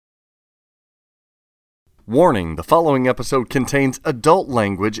Warning, the following episode contains adult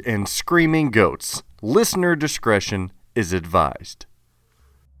language and screaming goats. Listener discretion is advised.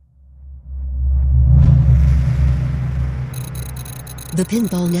 The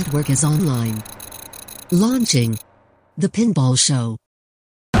Pinball Network is online. Launching The Pinball Show.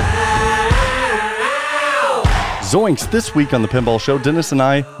 Zoinks! This week on The Pinball Show, Dennis and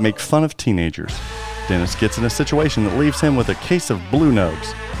I make fun of teenagers. Dennis gets in a situation that leaves him with a case of blue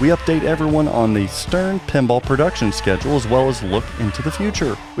nose. We update everyone on the Stern Pinball production schedule as well as look into the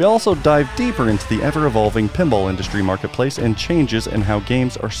future. We also dive deeper into the ever-evolving pinball industry marketplace and changes in how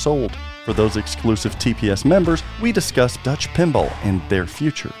games are sold. For those exclusive TPS members, we discuss Dutch pinball and their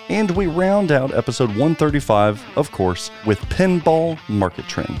future. And we round out episode 135, of course, with pinball market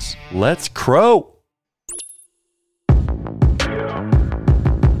trends. Let's crow!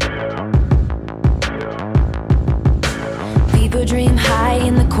 People dream high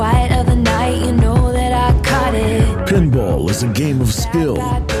in the quiet of the night. You know that I caught it. Pinball is a game of skill.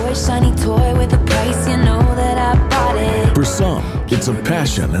 Bad boy, shiny toy with a price. You know that I bought it. For some, it's a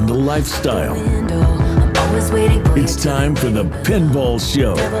passion and a lifestyle. I'm always waiting for It's time for the Pinball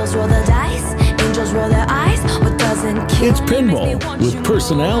Show. Devils roll the dice, angels roll their eyes. What doesn't kill It's me makes me pinball want with you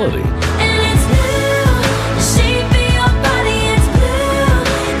personality. more. And it's blue, the shape of your body is blue.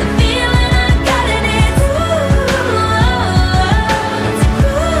 The feeling I got it, it's blue. It's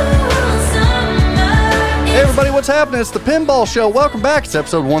cruel summer. Hey everybody, what's happening? It's the Pinball Show. Welcome back. It's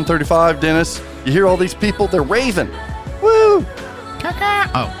episode 135, Dennis. You hear all these people? They're raving. Woo!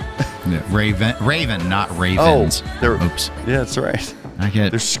 Oh, Raven, not Ravens. Oh, they're, oops. Yeah, that's right. They're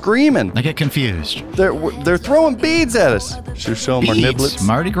They're screaming. I get confused. They're throwing beads at us. Should we show them our niblets?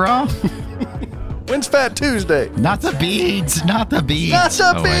 Mardi Gras? When's Fat Tuesday? Not the beads. Not the beads.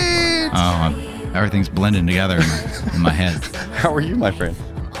 Not the wait. beads! Everything's blending together in my head. How are you, my friend?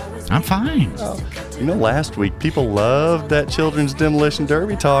 I'm fine. Oh, you know, last week people loved that Children's Demolition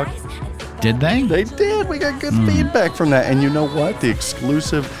Derby talk. Did they? They did. We got good feedback from that. And you know what? The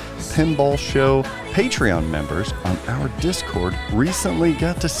exclusive Pinball Show Patreon members on our Discord recently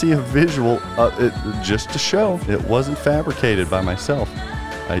got to see a visual, just to show it wasn't fabricated by myself.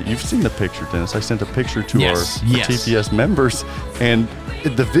 You've seen the picture, Dennis. I sent a picture to our TPS members, and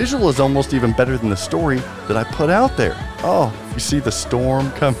the visual is almost even better than the story that I put out there. Oh, you see the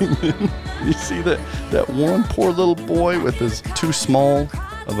storm coming in. You see that one poor little boy with his too small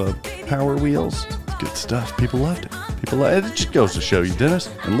of a Power Wheels. It's good stuff. People loved it. It just goes to show you, Dennis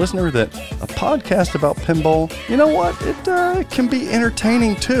and listener, that a podcast about pinball, you know what? It can be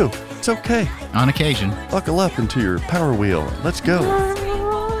entertaining too. It's okay. On occasion. Buckle up into your Power Wheel. Let's go.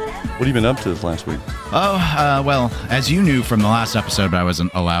 What have you been up to this last week? Oh, well, as you knew from the last episode, but I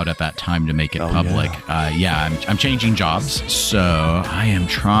wasn't allowed at that time to make it public. Yeah. I'm changing jobs, so I am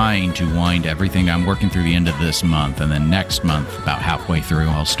trying to wind everything. I'm working through the end of this month, and then next month, about halfway through,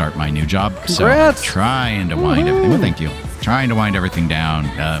 I'll start my new job. Congrats. So I'm trying to wind everything. Well, thank you. Trying to wind everything down.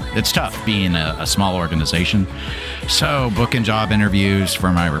 It's tough being a small organization. So booking job interviews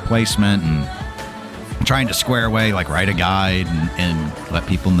for my replacement and trying to square away, like write a guide and let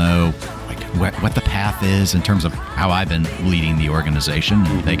people know like what the path is in terms of how I've been leading the organization.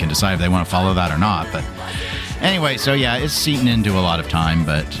 And they can decide if they want to follow that or not. But anyway, so yeah, it's eaten into a lot of time,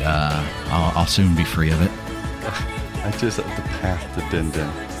 but I'll soon be free of it. I just, the path to Din Din.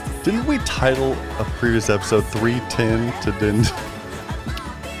 Didn't we title a previous episode 310 to Din Din?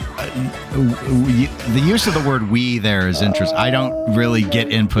 The use of the word "we" there is interesting. I don't really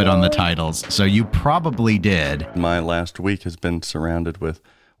get input on the titles, so you probably did. My last week has been surrounded with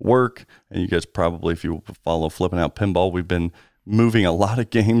work, and you guys probably, if you follow Flipping Out Pinball, we've been moving a lot of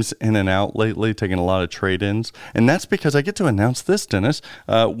games in and out lately, taking a lot of trade-ins, and that's because I get to announce this, Dennis.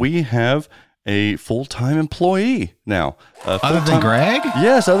 We have a full-time employee now. Other than Greg?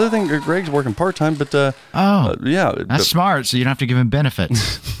 Yes, other than Greg's working part-time, but yeah. That's smart, so you don't have to give him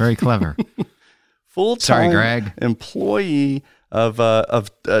benefits. Very clever. Full-time Greg. employee of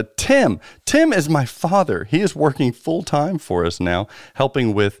Tim. Tim is my father. He is working full-time for us now,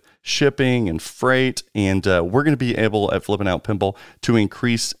 helping with shipping and freight, and we're going to be able at Flipping Out Pinball to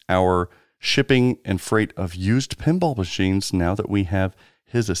increase our shipping and freight of used pinball machines now that we have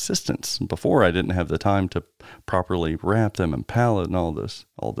his assistance. Before, I didn't have the time to properly wrap them and pallet and all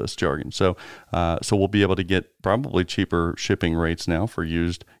this jargon. So we'll be able to get probably cheaper shipping rates now for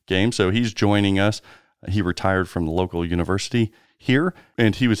used games. So he's joining us. He retired from the local university here,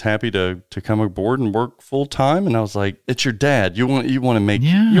 and he was happy to come aboard and work full time. And I was like, "It's your dad. You want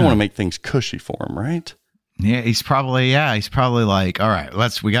to make things cushy for him, right?" Yeah, he's probably like, "All right,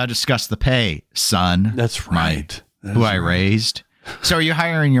 we got to discuss the pay, son." That's right. Who I raised. So are you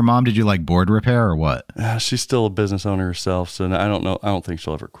hiring your mom to do like board repair or what? She's still a business owner herself, so I don't know. I don't think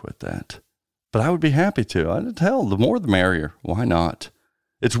she'll ever quit that. But I would be happy to. Hell, the more the merrier. Why not?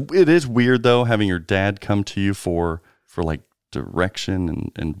 It is weird though, having your dad come to you for like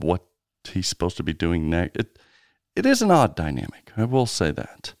direction and what he's supposed to be doing next. It is an odd dynamic. I will say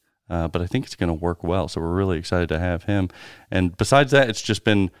that. But I think it's going to work well. So we're really excited to have him. And besides that, it's just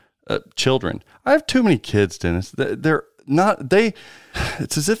been children. I have too many kids, Dennis.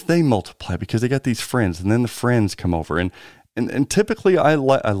 It's as if they multiply because they got these friends, and then the friends come over. And typically I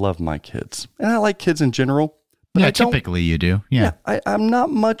love my kids, and I like kids in general. But yeah, typically you do. Yeah. I'm not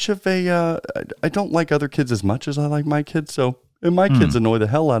much of I don't like other kids as much as I like my kids. So, and my kids annoy the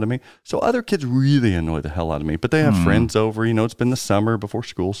hell out of me. So other kids really annoy the hell out of me, but they have friends over, it's been the summer before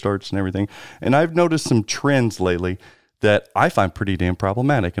school starts and everything. And I've noticed some trends lately that I find pretty damn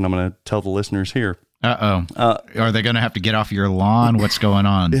problematic. And I'm going to tell the listeners here. Are they going to have to get off your lawn? What's going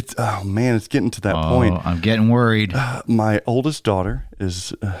on? It's getting to that point. I'm getting worried. My oldest daughter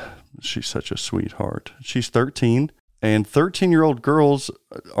is, she's such a sweetheart. She's 13, and 13-year-old girls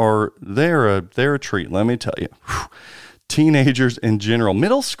they're a treat. Let me tell you. Whew. Teenagers in general,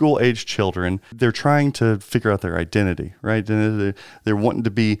 middle school age children, they're trying to figure out their identity, right? They're wanting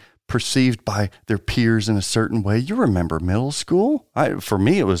to be perceived by their peers in a certain way. You remember middle school? For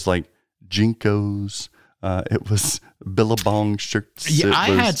me, it was like Jinkos. It was Billabong shirts. Yeah, I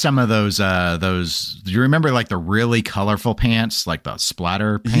had some of those. Do you remember like the really colorful pants, like the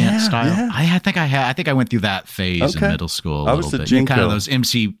splatter pant style? Yeah. I think I went through that phase in middle school. I was the bit. Jinko. Kind of those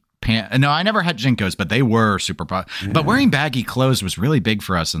MC pants. No, I never had Jinkos, but they were super popular. Yeah. But wearing baggy clothes was really big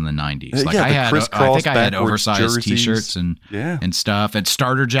for us in the 90s. Like I think I had oversized jerseys. T-shirts and stuff, and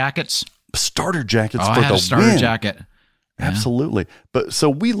starter jackets. Starter jackets I for had the a starter win. jacket. Yeah. Absolutely. But so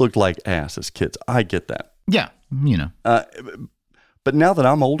we looked like ass as kids. I get that. Yeah, But now that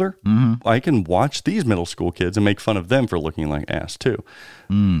I'm older, I can watch these middle school kids and make fun of them for looking like ass too.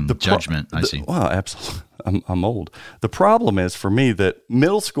 Judgment, I see. Wow, absolutely. I'm old. The problem is for me that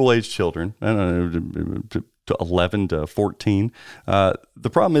middle school age children, I don't know, to 11 to 14, the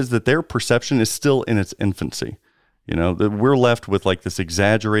problem is that their perception is still in its infancy. That we're left with like this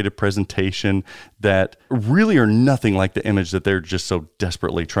exaggerated presentation that really are nothing like the image that they're just so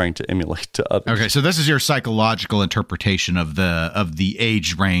desperately trying to emulate to others. Okay, so this is your psychological interpretation of the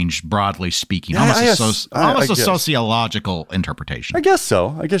age range, broadly speaking, almost a sociological interpretation. I guess so.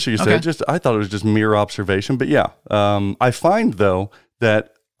 I guess you could say. I thought it was just mere observation, but yeah. I find though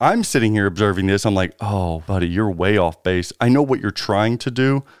that I'm sitting here observing this. I'm like, oh, buddy, you're way off base. I know what you're trying to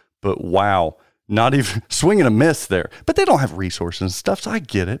do, but wow. Not even swing and a miss there, but they don't have resources and stuff. So I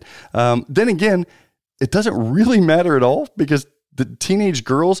get it. Then again, it doesn't really matter at all because the teenage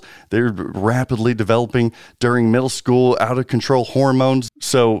girls, they're rapidly developing during middle school, out of control hormones.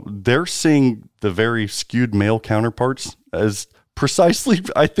 So they're seeing the very skewed male counterparts as precisely,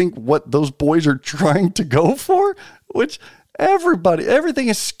 I think, what those boys are trying to go for, which everything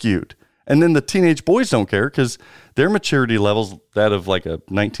is skewed. And then the teenage boys don't care because their maturity level's that of like a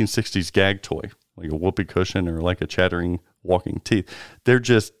 1960s gag toy, like a whoopee cushion or like a chattering walking teeth. They're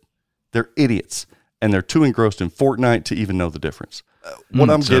idiots, and they're too engrossed in Fortnite to even know the difference.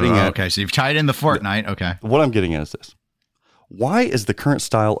 Okay, so you've tied in the Fortnite. Okay. What I'm getting at is this. Why is the current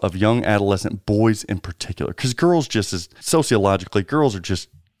style of young adolescent boys in particular? Because girls just as sociologically, girls are just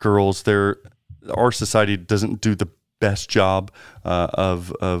girls. Our society doesn't do the best job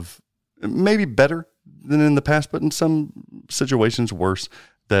of maybe better than in the past, but in some situations worse,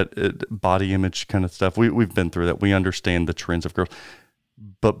 that body image kind of stuff. We've been through that. We understand the trends of girls.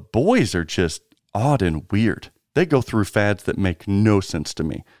 But boys are just odd and weird. They go through fads that make no sense to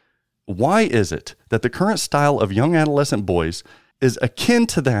me. Why is it that the current style of young adolescent boys is akin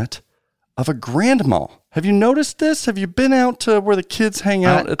to that of a grandma? Have you noticed this? Have you been out to where the kids hang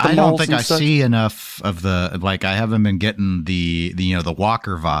out at the malls? I don't think I such? see enough of I haven't been getting the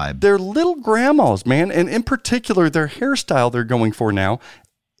Walker vibe. They're little grandmas, man. And in particular, their hairstyle they're going for now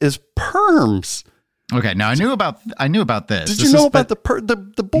is perms. Okay, now I knew about this. Did you know about the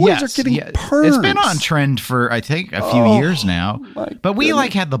boys are getting perms? It's been on trend for I think a few years now. But we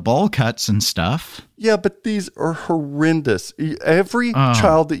had the bowl cuts and stuff. Yeah, but these are horrendous. Every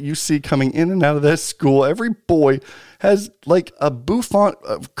child that you see coming in and out of that school, every boy has like a bouffant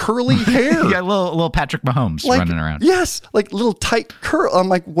of curly hair. Yeah, little Patrick Mahomes running around. Yes, like little tight curl. I'm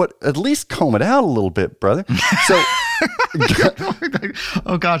like, what? At least comb it out a little bit, brother. So.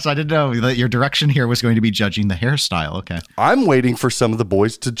 Oh gosh, I didn't know that your direction here was going to be judging the hairstyle. Okay. I'm waiting for some of the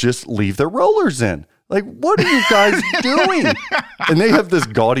boys to just leave their rollers in. Like, what are you guys doing? And they have this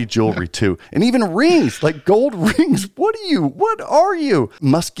gaudy jewelry too. And even rings, like gold rings. What are you?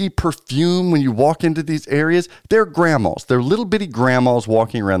 Musky perfume when you walk into these areas. They're grandmas. They're little bitty grandmas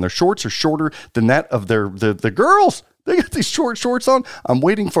walking around. Their shorts are shorter than that of the girls. They got these short shorts on. I'm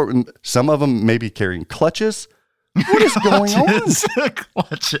waiting for some of them maybe carrying clutches. What is going on?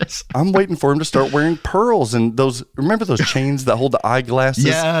 Clutches. I'm waiting for him to start wearing pearls and remember those chains that hold the eyeglasses?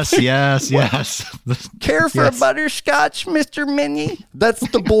 Yes. Care for a butterscotch, Mr. Minnie? That's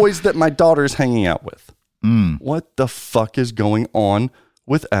the boys that my daughter's hanging out with. What the fuck is going on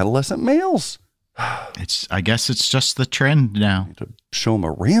with adolescent males? I guess it's just the trend now. To show them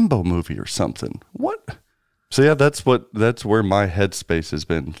a Rambo movie or something. What? So yeah, that's where my headspace has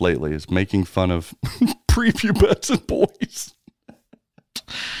been lately, is making fun of prepubescent boys.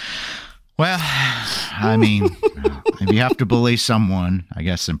 Well, I mean, if you have to bully someone, I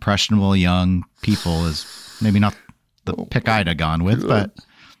guess impressionable young people is maybe not the pick I'd have gone with, but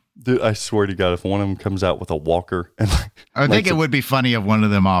dude, I swear to God, if one of them comes out with a walker and I think it would be funny if one of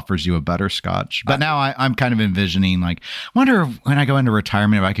them offers you a butterscotch. But now I'm kind of envisioning, like, wonder if when I go into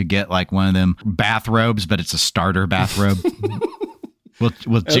retirement if I could get like one of them bathrobes, but it's a starter bathrobe.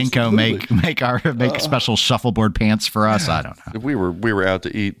 Will Jinko make special shuffleboard pants for us? I don't know. We were out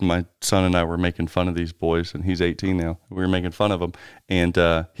to eat. And my son and I were making fun of these boys, and he's 18 now. We were making fun of him, and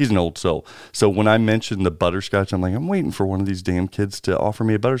he's an old soul. So when I mentioned the butterscotch, I'm like, I'm waiting for one of these damn kids to offer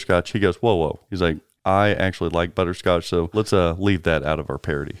me a butterscotch. He goes, whoa. He's like, I actually like butterscotch, so let's leave that out of our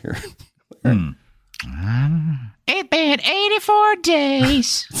parody here. It's been 84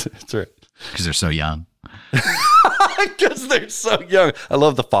 days. That's right. Because they're so young. Because they're so young. I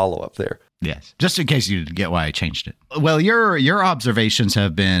love the follow-up there. Yes. Just in case you didn't get why I changed it. Well, your observations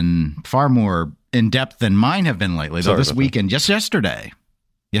have been far more in-depth than mine have been lately. Though this weekend, just yesterday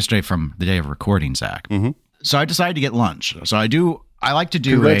from the day of recording, Zach. Mm-hmm. So I decided to get lunch. So I like to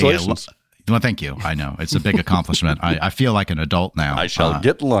do Congratulations. Well, thank you. I know. It's a big accomplishment. I feel like an adult now. I shall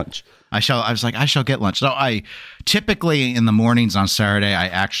get lunch. I shall get lunch. So I typically in the mornings on Saturday, I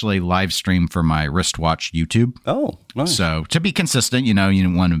actually live stream for my wristwatch YouTube. Oh, nice. So to be consistent, you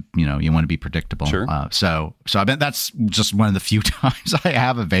want to be predictable. Sure. So I bet that's just one of the few times I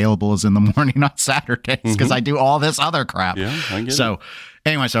have available is in the morning on Saturdays because I do all this other crap. Yeah, I get it.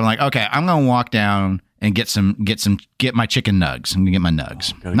 Anyway, so I'm like, okay, I'm going to walk down and get my chicken nugs. I'm going to get my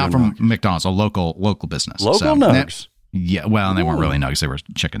nugs. Not from McDonald's, a local business. Local nugs. Yeah, well, and they weren't really nugs. They were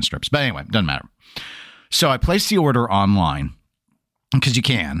chicken strips. But anyway, doesn't matter. So I place the order online because you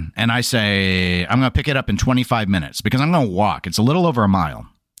can. And I say, I'm going to pick it up in 25 minutes because I'm going to walk. It's a little over a mile.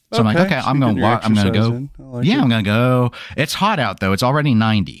 So I'm like, okay, I'm going to walk. I'm going to go. I'm going to go. It's hot out, though. It's already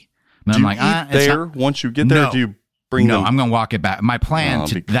 90. And I'm like, once you get there, do you bring them? No, I'm going to walk it back. My plan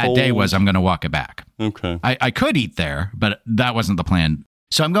that day was I'm going to walk it back. Okay. I could eat there, but that wasn't the plan.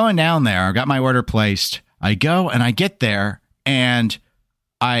 So I'm going down there. I got my order placed. I go and I get there and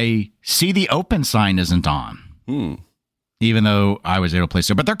I see the open sign isn't on, even though I was able to place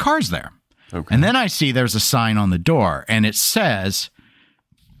it, but their car's there. Okay. And then I see there's a sign on the door and it says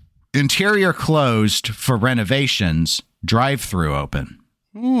interior closed for renovations, drive-through open.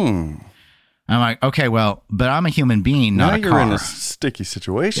 I'm like, okay, well, but I'm a human being, not a car. Now you're in a sticky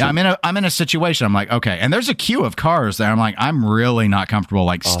situation. Yeah, I'm in a situation. I'm like, okay, and there's a queue of cars there. I'm like, I'm really not comfortable,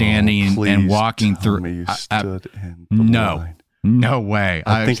 like standing and walking through. You stood in the line. No way.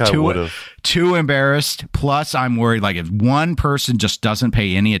 I think I would have. Too embarrassed. Plus, I'm worried, like, if one person just doesn't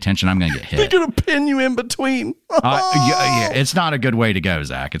pay any attention, I'm going to get hit. They're going to pin you in between. Yeah, it's not a good way to go,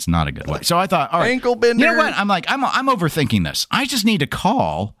 Zach. It's not a good way. So I thought, all right. Ankle bender. You know what? I'm like, I'm overthinking this. I just need to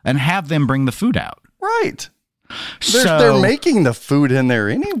call and have them bring the food out. Right. They're making the food in there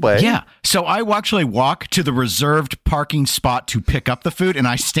anyway. Yeah. So I actually walk to the reserved parking spot to pick up the food, and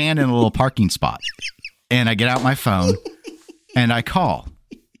I stand in a little parking spot. And I get out my phone. And I call,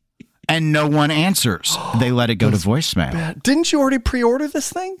 and no one answers. They let it go to voicemail. Bad. Didn't you already pre-order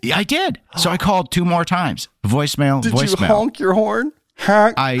this thing? Yeah, I did. So I called 2 more times. Voicemail, Did voicemail. you honk your horn?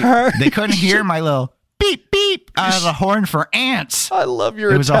 They couldn't hear my little beep, beep. I was a horn for ants. I love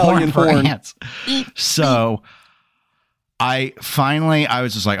your It was Italian a horn for horn. ants. So I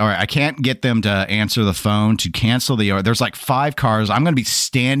was just like, all right, I can't get them to answer the phone to cancel the order. There's like 5 cars. I'm going to be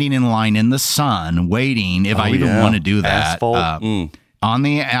standing in line in the sun waiting if I even want to do that. Asphalt. On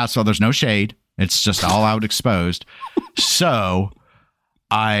the asphalt, there's no shade. It's just all out exposed. So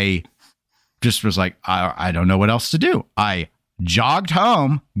I just was like, I don't know what else to do. I jogged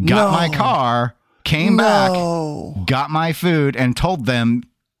home, got my car, came back, got my food, and told them,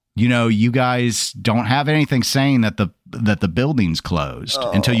 you guys don't have anything saying that the building's closed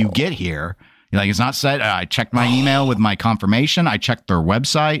until you get here. Like, it's not said. I checked my email with my confirmation. I checked their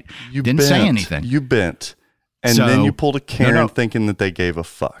website. Didn't say anything. You bent. And So- then you pulled a Karen No. thinking that they gave a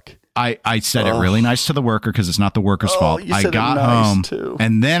fuck. I said it really nice to the worker because it's not the worker's fault. you I said it got nice, home too.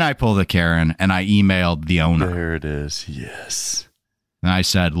 and then I pulled a Karen and I emailed the owner. There it is. Yes. And I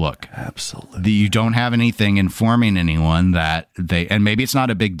said, look, Absolutely. you don't have anything informing anyone that and maybe it's not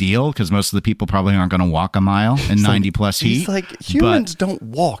a big deal because most of the people probably aren't going to walk a mile in 90 plus heat. He's like, humans don't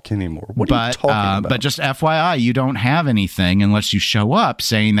walk anymore. What are you talking about? But just FYI, you don't have anything unless you show up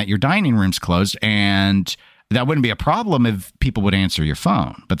saying that your dining room's closed, and that wouldn't be a problem if people would answer your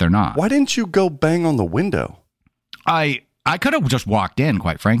phone, but they're not. Why didn't you go bang on the window? I could have just walked in,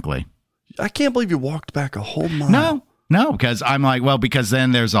 quite frankly. I can't believe you walked back a whole mile. No, because I'm like, well, because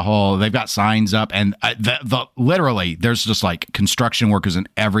then there's they've got signs up and literally there's just like construction workers and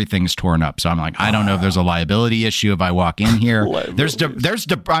everything's torn up. So I'm like, I don't know if there's a liability issue if I walk in here. there's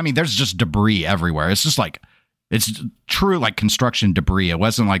just debris everywhere. It's just like, it's true like construction debris. It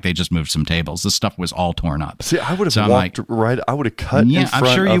wasn't like they just moved some tables. This stuff was all torn up. See, I would have So I'm walked like, right. I would have cut in front I'm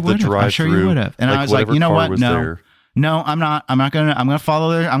sure you of the would have. drive-through. I'm sure you would have. And I was like, you know what? No, I'm not going to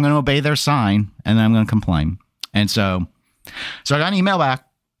follow I'm going to obey their sign and then I'm going to complain. And so I got an email back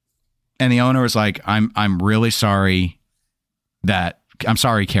and the owner was like, I'm really sorry I'm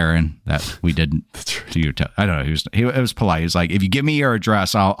sorry, Karen, that we didn't do your I don't know. It was polite. He was like, if you give me your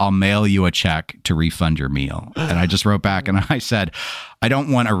address, I'll mail you a check to refund your meal. And I just wrote back and I said, I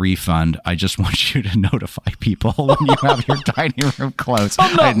don't want a refund. I just want you to notify people when you have your dining room closed. I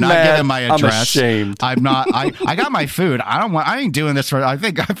had not mad. given my address. I'm ashamed. I'm not. I got my food. I ain't doing this for. I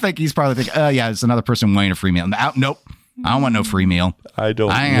think he's probably thinking, yeah, it's another person wanting a free meal. Nope. I don't want no free meal. I ain't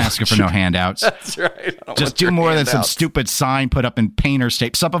asking for no handouts. That's right. Just do more than some stupid sign put up in painter's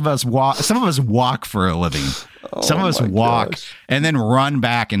tape. Some of us walk for a living. Some of us walk and then run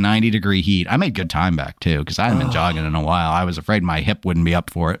back in 90-degree heat. I made good time back too because I hadn't been jogging in a while. I was afraid my hip wouldn't be up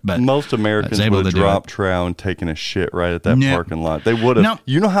for it. But most Americans would have dropped trow and taken a shit right at that parking lot. They would have. No.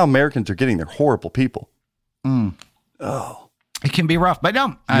 You know how Americans are getting? They're horrible people. Oh, it can be rough, but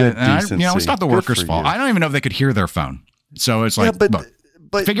no, decency. it's not the Good worker's for fault. you. I don't even know if they could hear their phone. So it's like,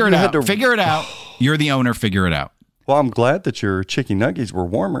 but figure it you out. had to- Figure it out. You're the owner. Figure it out. Well, I'm glad that your chicken nuggets were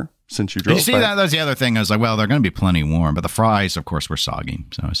warmer since you drove. You see, back. that's the other thing. I was like, well, they're going to be plenty warm, but the fries, of course, were soggy.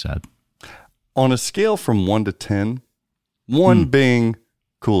 So I said, On a scale from 1 to 10, 1 being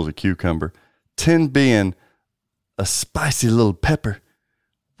cool as a cucumber, 10 being a spicy little pepper,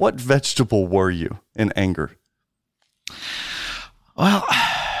 what vegetable were you in anger? well,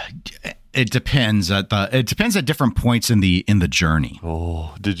 it depends at different points in the journey.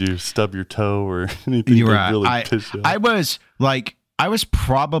 Oh, did you stub your toe or anything? You were that really pissed you off? I was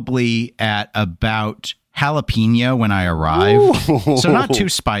probably at about jalapeno when I arrived. Ooh. So not too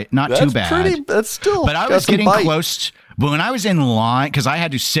bad. That's still. But I got was some getting bite. close. But when I was in line, because I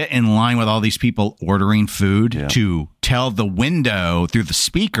had to sit in line with all these people ordering food to tell the window through the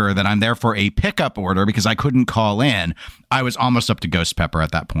speaker that I'm there for a pickup order because I couldn't call in, I was almost up to ghost pepper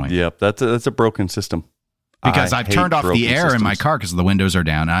at that point. Yep, that's a broken system. Because I've turned off the air in my car because the windows are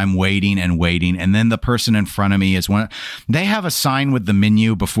down. I'm waiting, and then the person in front of me is one. They have a sign with the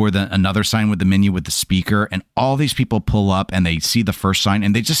menu before another sign with the menu with the speaker, and all these people pull up and they see the first sign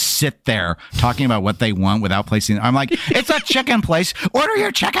and they just sit there talking about what they want without placing. I'm like, it's a chicken place. Order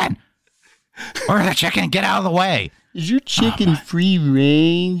your chicken. Order the chicken. Get out of the way. Is your chicken free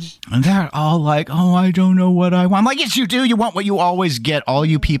range? And they're all like, oh, I don't know what I want. I'm like, yes, you do. You want what you always get. All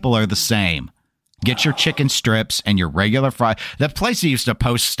you people are the same. Get your chicken strips and your regular fry. The place used to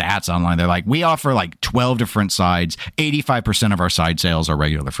post stats online. They're like, we offer like 12 different sides. 85% of our side sales are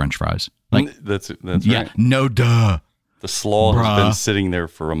regular French fries. Like, That's yeah, right. no duh. The slaw has been sitting there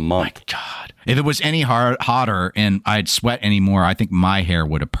for a month. My God. If it was any hotter and I'd sweat anymore, I think my hair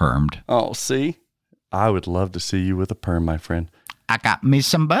would have permed. Oh, see? I would love to see you with a perm, my friend. I got me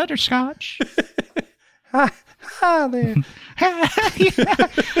some butterscotch. Hi there.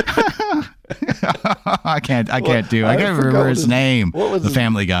 I can't remember his name. What was the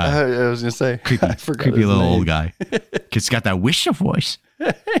Family Guy? I was going to say. I forgot Creepy his little name. old guy. He's got that whistle voice.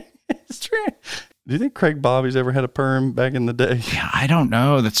 It's true. Do you think Craig Bobby's ever had a perm back in the day? Yeah, I don't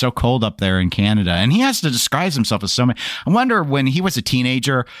know. That's so cold up there in Canada. And he has to disguise himself as so many. I wonder when he was a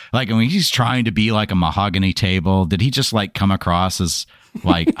teenager, like when he's trying to be like a mahogany table, did he just like come across as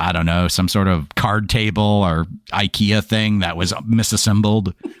like, I don't know, some sort of card table or IKEA thing that was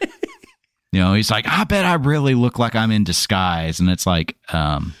misassembled? You know, he's like, I bet I really look like I'm in disguise. And it's like,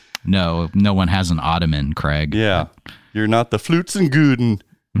 no one has an ottoman, Craig. Yeah. You're not the flutes and Guden.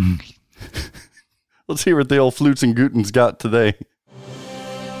 Let's hear what the old flutes and Gutens got today.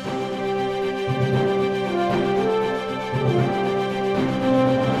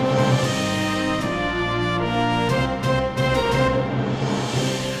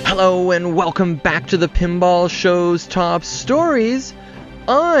 Hello and welcome back to the Pinball Show's Top Stories.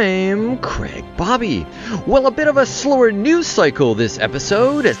 I'm Craig Bobby. Well, a bit of a slower news cycle this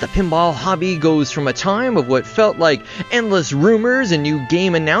episode as the pinball hobby goes from a time of what felt like endless rumors and new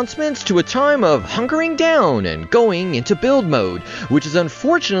game announcements to a time of hunkering down and going into build mode, which is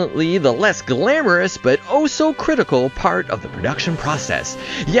unfortunately the less glamorous but oh so critical part of the production process.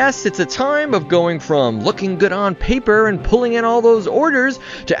 Yes, it's a time of going from looking good on paper and pulling in all those orders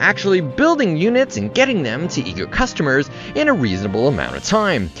to actually building units and getting them to eager customers in a reasonable amount of time.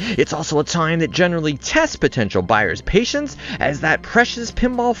 It's also a time that generally tests potential buyers' patience as that precious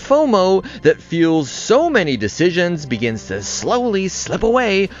pinball FOMO that fuels so many decisions begins to slowly slip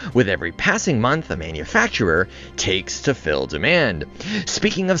away with every passing month a manufacturer takes to fill demand.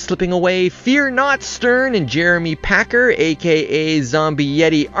 Speaking of slipping away, fear not Stern and Jeremy Packer, aka Zombie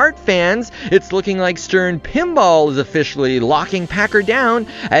Yeti art fans. It's looking like Stern Pinball is officially locking Packer down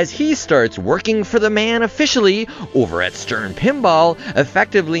as he starts working for the man officially over at Stern Pinball,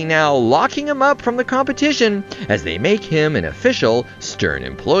 effectively now locking him up from the competition as they make him an official Stern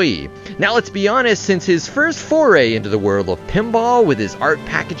employee. Now let's be honest, since his first foray into the world of pinball with his art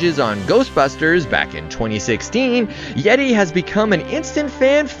packages on Ghostbusters back in 2016, Yeti has become an instant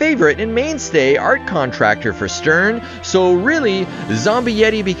fan favorite and mainstay art contractor for Stern, so really, Zombie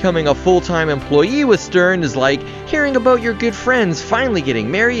Yeti becoming a full-time employee with Stern is like hearing about your good friends finally getting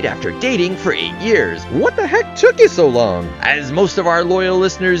married after dating for 8 years. What the heck took you so long? As most of our loyal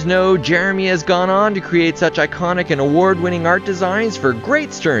listeners know, Jeremy has gone on to create such iconic and award-winning art designs for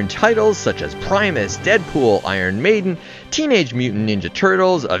great Stern titles such as Primus, Deadpool, Iron Maiden, Teenage Mutant Ninja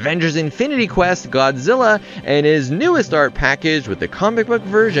Turtles, Avengers Infinity Quest, Godzilla, and his newest art package with the comic book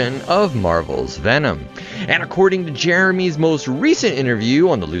version of Marvel's Venom. And according to Jeremy's most recent interview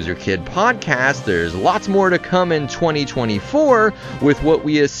on the Loser Kid podcast, there's lots more to come in 2024 with what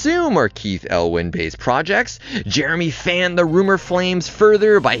we assume are Keith Elwin-based projects. Jeremy fanned the rumor flames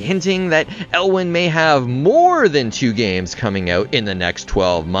further by hinting that Elwin may have more than 2 games coming out in the next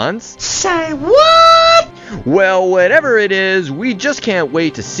 12 months. Say what? Well, whatever it is, we just can't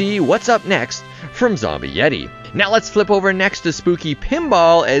wait to see what's up next from Zombie Yeti. Now let's flip over next to Spooky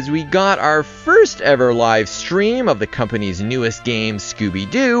Pinball as we got our first ever live stream of the company's newest game,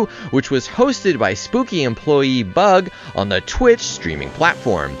 Scooby-Doo, which was hosted by Spooky employee Bug on the Twitch streaming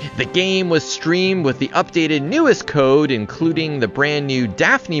platform. The game was streamed with the updated newest code, including the brand new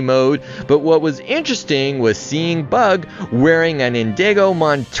Daphne mode, but what was interesting was seeing Bug wearing an Indigo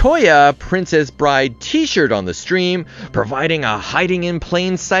Montoya Princess Bride t-shirt on the stream, providing a hiding in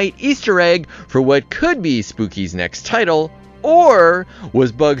plain sight Easter egg for what could be Spooky's next title. Or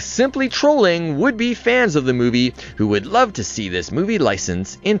was Bug simply trolling would-be fans of the movie who would love to see this movie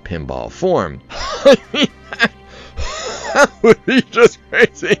license in pinball form? That would be just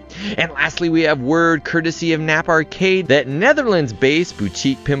crazy. And lastly, we have word courtesy of Nap Arcade that Netherlands-based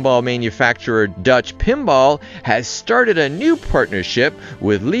boutique pinball manufacturer Dutch Pinball has started a new partnership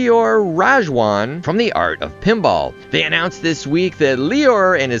with Lior Rajwan from The Art of Pinball. They announced this week that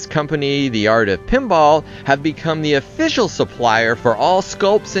Lior and his company, The Art of Pinball, have become the official supplier for all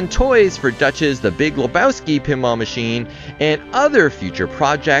sculpts and toys for Dutch's The Big Lebowski pinball machine and other future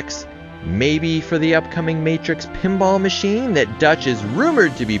projects. Maybe for the upcoming Matrix pinball machine that Dutch is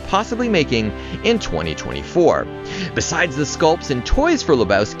rumored to be possibly making in 2024. Besides the sculpts and toys for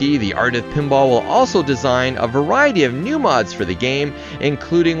Lebowski, The Art of Pinball will also design a variety of new mods for the game,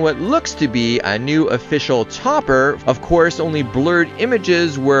 including what looks to be a new official topper. Of course, only blurred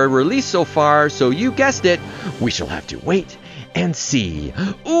images were released so far, so you guessed it, we shall have to wait and see.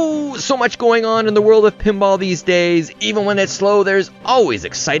 Ooh, so much going on in the world of pinball these days. Even when it's slow, there's always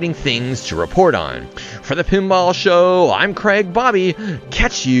exciting things to report on. For the Pinball Show, I'm Craig Bobby.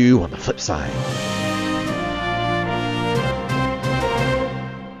 Catch you on the flip side.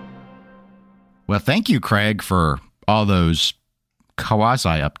 Well, thank you, Craig, for all those quasi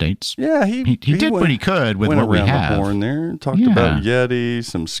updates. Yeah, he did what he could with what we have. The horn there, talked about Yeti,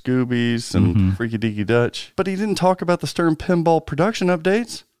 some Scoobies, some Freaky Deaky Dutch, but he didn't talk about the Stern Pinball production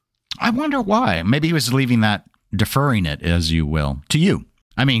updates. I wonder why. Maybe he was leaving that, deferring it, as you will, to you.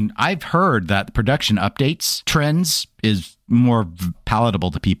 I mean, I've heard that production updates trends is more palatable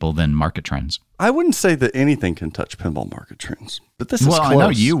to people than market trends. I wouldn't say that anything can touch pinball market trends, but this is close. Well, I know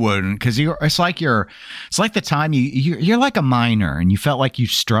you wouldn't, because it's like the time you're like a miner and you felt like you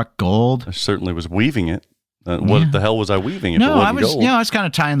struck gold. I certainly was weaving it. What the hell was I weaving if it wasn't gold? I was kind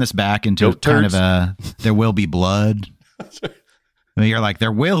of tying this back into kind of a there will be blood. You're like,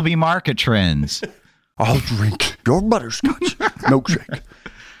 there will be market trends. I'll drink your butterscotch milkshake.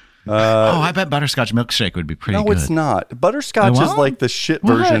 I bet butterscotch milkshake would be pretty No, good. it's not. Butterscotch It is won't? like the shit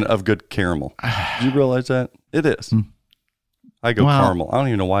What? version of good caramel. Do you realize that? It is. I go Well- caramel. I don't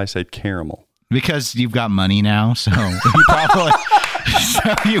even know why I said caramel. Because you've got money now, so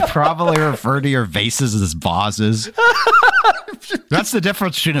you probably refer to your vases as vases. That's the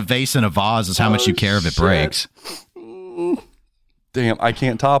difference between a vase and a vase is how much you care if it shit. breaks. Damn, I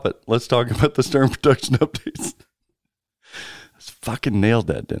can't top it. Let's talk about the Stern production updates. It's fucking nailed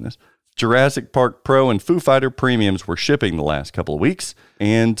that, Dennis. Jurassic Park Pro and Foo Fighter premiums were shipping the last couple of weeks,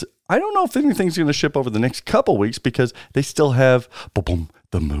 and I don't know if anything's going to ship over the next couple of weeks because they still have the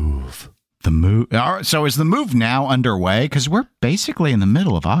move. The move. So is the move now underway? Because we're basically in the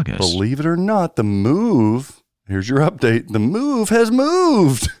middle of August. Believe it or not, the move, here's your update, the move has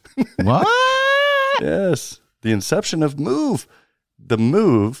moved. What? Yes, the inception of move. The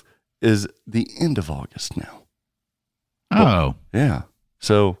move is the end of August now. Oh. Yeah.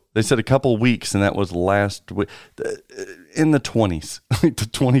 So they said a couple weeks, and that was last week, in the 20s, like the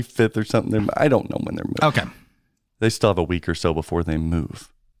 25th or something. I don't know when they're moving. Okay. They still have a week or so before they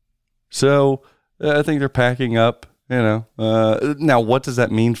move. So I think they're packing up, Now, what does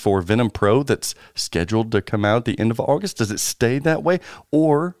that mean for Venom Pro that's scheduled to come out at the end of August? Does it stay that way,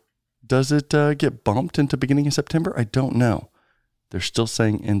 or does it get bumped into beginning of September? I don't know. They're still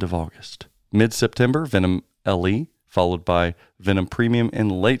saying end of August. Mid-September, Venom LE, followed by Venom Premium in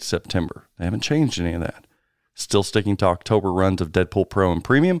late September. They haven't changed any of that. Still sticking to October runs of Deadpool Pro and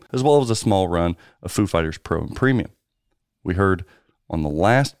Premium, as well as a small run of Foo Fighters Pro and Premium. We heard on the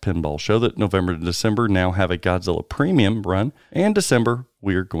last Pinball show that November to December now have a Godzilla Premium run, and December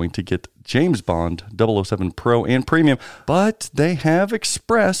we are going to get James Bond 007 Pro and Premium, but they have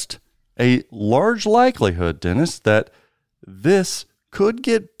expressed a large likelihood, Dennis, that this could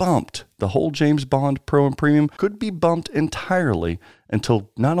get bumped. The whole James Bond Pro and Premium could be bumped entirely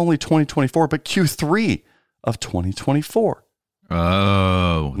until not only 2024, but Q3 of 2024.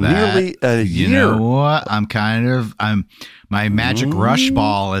 Oh, Nearly a you year. know what? My magic rush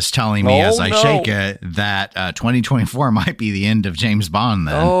ball is telling me as I shake it that 2024 might be the end of James Bond.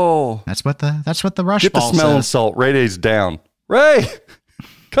 Then that's what the rush Get the ball smell and says. salt. Ray Day's down. Ray,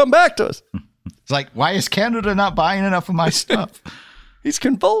 come back to us. It's like, why is Canada not buying enough of my stuff? He's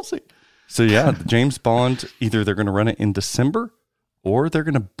convulsing. So yeah, the James Bond, either they're going to run it in December or they're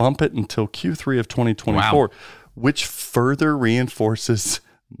going to bump it until Q3 of 2024, which further reinforces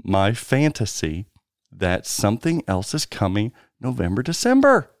my fantasy that something else is coming November,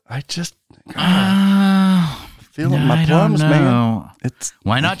 December. I just feeling my plums, man.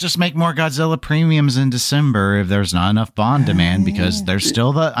 Why not just make more Godzilla premiums in December if there's not enough Bond demand? Because there's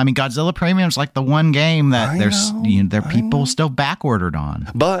still Godzilla premiums like the one game that there are people still back ordered on.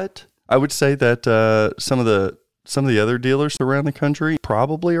 But I would say that some of the other dealers around the country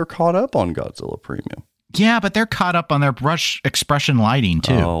probably are caught up on Godzilla Premium. Yeah, but they're caught up on their brush expression lighting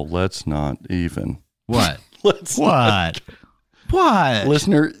too. Oh, let's not even. What? Let's What? What?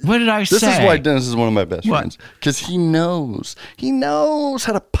 Listener, what did I say? This is why Dennis is one of my best friends. Because he knows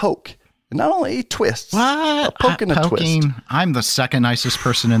how to poke. And not only a twist. What? A poke and a twist. I'm the second nicest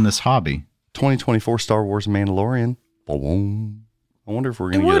person in this hobby. 2024 Star Wars Mandalorian. Boom. I wonder if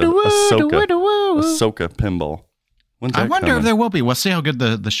we're going to get Ahsoka pinball. When's that I wonder coming? if there will be. We'll see how good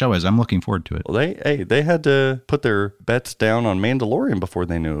the show is. I'm looking forward to it. Well, they had to put their bets down on Mandalorian before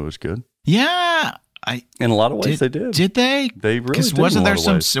they knew it was good. Yeah. In a lot of ways, they did. Did they? They really did. Wasn't there in a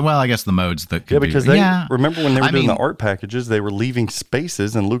lot of some? ways. Well, I guess the modes that. Could because be, they remember when they were doing mean, the art packages, they were leaving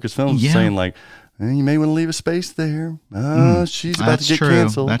spaces, and Lucasfilm was saying like, "You may want to leave a space there. She's about to get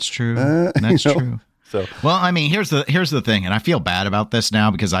canceled." That's true. That's true. So, well, I mean, here's the thing, and I feel bad about this now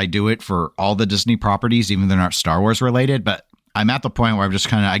because I do it for all the Disney properties, even though they're not Star Wars related. But I'm at the point where I'm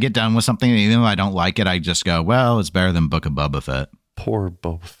just I get done with something, and even though I don't like it, I just go, well, it's better than Book of Boba Fett. Poor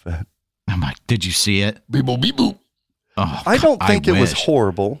Boba Fett. I'm like, did you see it? Beep-boop. Oh, I don't think it was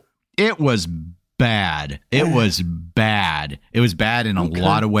horrible. It was bad. It was bad. It was bad in a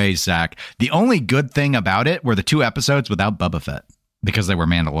lot of ways, Zach. The only good thing about it were the 2 episodes without Boba Fett because they were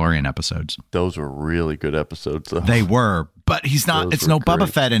Mandalorian episodes. Those were really good episodes, though. They were, but he's not. It's no great. Boba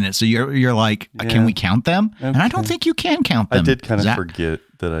Fett in it, so you're like, can we count them? Okay. And I don't think you can count them. I did kind of forget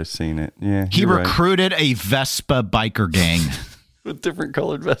that I've seen it. Yeah, he recruited a Vespa biker gang with different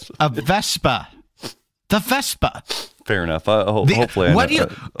colored Vespa. A Vespa. The Vespa. Fair enough. Hopefully,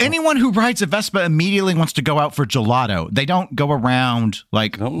 anyone who rides a Vespa immediately wants to go out for gelato. They don't go around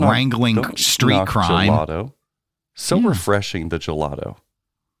wrangling street crime. Gelato. So refreshing, the gelato.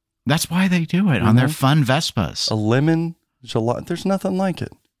 That's why they do it on their fun Vespas. A lemon gelato. There's nothing like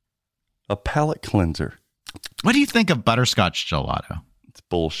it. A palate cleanser. What do you think of butterscotch gelato? It's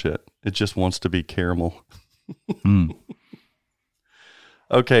bullshit. It just wants to be caramel.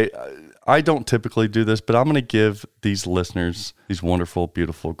 Okay, I don't typically do this, but I'm going to give these listeners, these wonderful,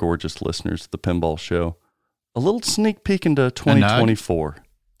 beautiful, gorgeous listeners of the Pinball Show, a little sneak peek into 2024.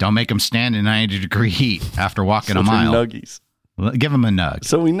 Don't make them stand in 90-degree heat after walking a Such mile. Nuggies. Give them a nug.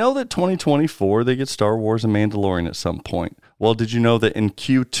 So we know that 2024, they get Star Wars and Mandalorian at some point. Well, did you know that in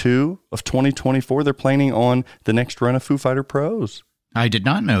Q2 of 2024, they're planning on the next run of Foo Fighter Pros? I did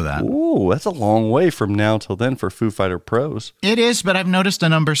not know that. Ooh, that's a long way from now till then for Foo Fighter Pros. It is, but I've noticed the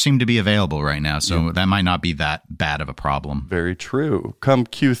numbers seem to be available right now, so that might not be that bad of a problem. Very true. Come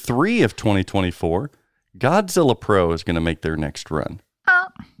Q3 of 2024, Godzilla Pro is going to make their next run.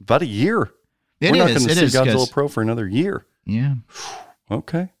 About a year. We're not going to see Godzilla Pro for another year. Yeah.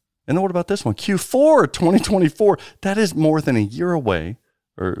 Okay. And then what about this one? Q4 2024. That is more than a year away,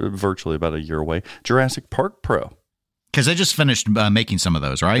 or virtually about a year away. Jurassic Park Pro. Because they just finished making some of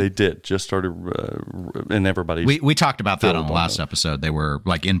those, right? They did. Just started, and everybody. We talked about that on the last episode. They were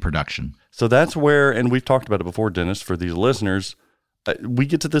like in production. So that's where, and we've talked about it before, Dennis, for these listeners, we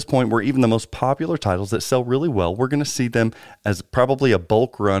get to this point where even the most popular titles that sell really well, we're going to see them as probably a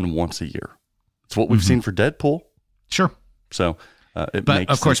bulk run once a year. It's what we've seen for Deadpool. Sure. So, but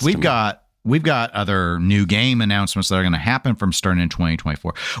of course, we've got other new game announcements that are going to happen from Stern in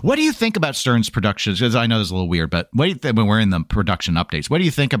 2024. What do you think about Stern's productions? Because I know this is a little weird, but what do you think when we're in the production updates? What do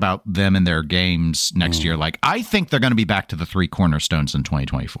you think about them and their games next year? Like, I think they're going to be back to the 3 cornerstones in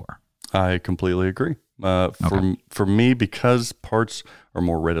 2024. I completely agree. For me, because parts are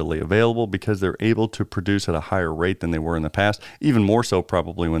more readily available, because they're able to produce at a higher rate than they were in the past, even more so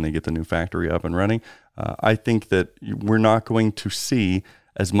probably when they get the new factory up and running, I think that we're not going to see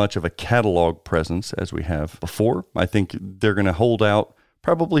as much of a catalog presence as we have before. I think they're going to hold out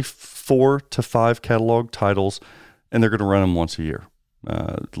probably 4 to 5 catalog titles, and they're going to run them once a year.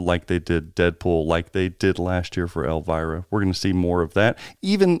 Like they did Deadpool, like they did last year for Elvira. We're going to see more of that,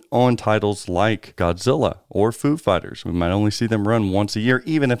 even on titles like Godzilla or Foo Fighters. We might only see them run once a year,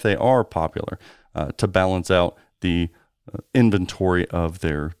 even if they are popular, to balance out the inventory of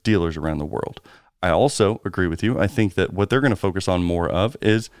their dealers around the world. I also agree with you. I think that what they're going to focus on more of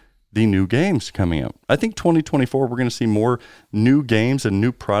is the new games coming out. I think 2024, we're going to see more new games and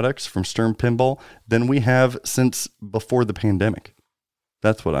new products from Stern Pinball than we have since before the pandemic.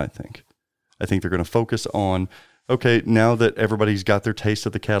 That's what I think. I think they're going to focus on, okay, now that everybody's got their taste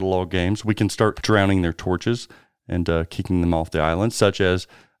of the catalog games, we can start drowning their torches and kicking them off the island, such as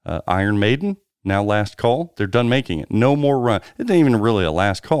Iron Maiden, now Last Call. They're done making it. No more run. It ain't even really a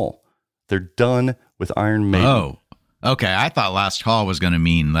last call. They're done with Iron Maiden. Oh, okay. I thought Last Call was going to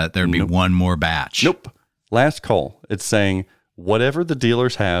mean that there'd be one more batch. Nope. Last Call. It's saying whatever the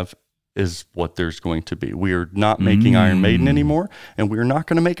dealers have is what there's going to be. We are not making Iron Maiden anymore, and we're not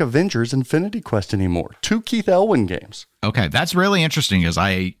going to make Avengers Infinity Quest anymore. 2 Keith Elwin games. Okay, that's really interesting because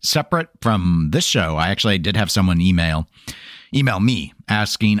separate from this show, I actually did have someone email me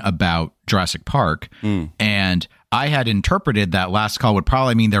asking about Jurassic Park, and I had interpreted that Last Call would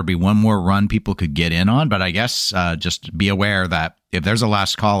probably mean there'd be one more run people could get in on, but I guess just be aware that if there's a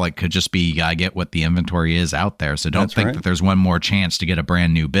last call, it could just be I get what the inventory is out there. So don't think that there's one more chance to get a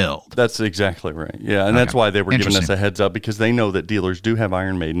brand new build. That's exactly right. Yeah, and that's why they were giving us a heads up, because they know that dealers do have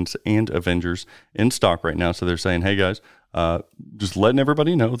Iron Maidens and Avengers in stock right now. So they're saying, hey guys, just letting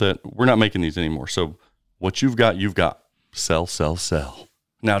everybody know that we're not making these anymore. So what you've got, you've got. Sell, sell, sell.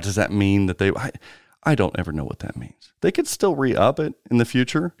 Now, does that mean that I don't ever know what that means. They could still re-up it in the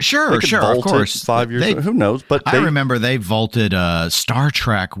future. Sure, of course. 5 years, who knows? But I remember they vaulted Star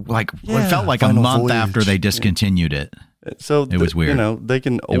Trek, it felt like a month after they discontinued it. So it was weird. They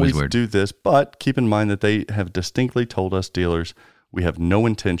can always do this, but keep in mind that they have distinctly told us dealers, we have no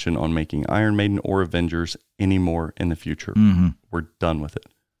intention on making Iron Maiden or Avengers anymore in the future. We're done with it.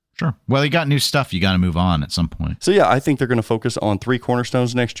 Sure. Well, you got new stuff. You got to move on at some point. So, yeah, I think they're going to focus on 3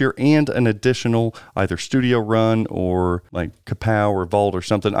 cornerstones next year and an additional either studio run or like Kapow or Vault or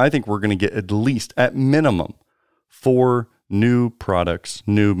something. I think we're going to get at least, at minimum, 4 new products,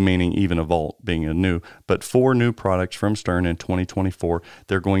 new meaning even a Vault being a new, but 4 new products from Stern in 2024.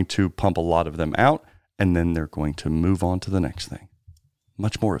 They're going to pump a lot of them out, and then they're going to move on to the next thing.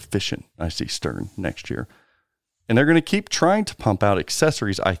 Much more efficient, I see Stern next year. And they're going to keep trying to pump out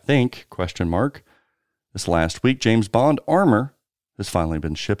accessories, I think, ? This last week, James Bond armor has finally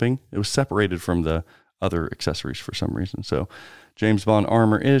been shipping. It was separated from the other accessories for some reason. So James Bond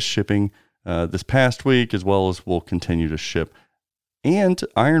armor is shipping this past week, as well as will continue to ship. And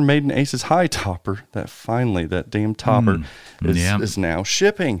Iron Maiden Aces High Topper, that damn topper is now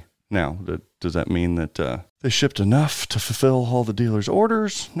shipping. Now, does that mean that they shipped enough to fulfill all the dealers'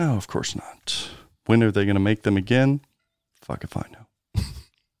 orders? No, of course not. When are they going to make them again? Fuck if I know.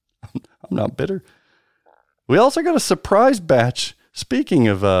 I'm not bitter. We also got a surprise batch. Speaking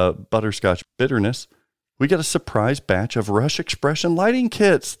of butterscotch bitterness, we got a surprise batch of Rush Expression lighting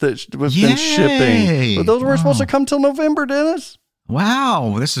kits that we've been shipping. But those weren't supposed to come till November, Dennis.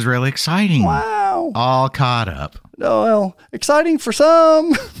 Wow, this is really exciting. Wow. All caught up. Oh, well, exciting for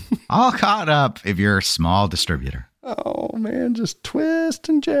some. All caught up if you're a small distributor. Oh, man, just twist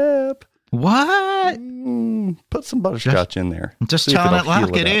and jab. What? Put some butterscotch in there. Just See if telling it it'll like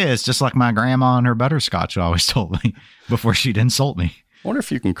heal it up. is, just like my grandma and her butterscotch always told me before she'd insult me. I wonder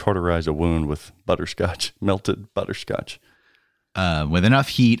if you can cauterize a wound with butterscotch, melted butterscotch. With enough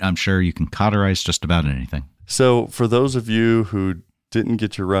heat, I'm sure you can cauterize just about anything. So for those of you who didn't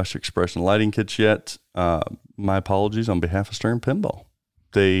get your Rush Expression lighting kits yet, my apologies on behalf of Stern Pinball.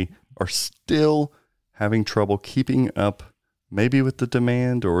 They are still having trouble keeping up, maybe with the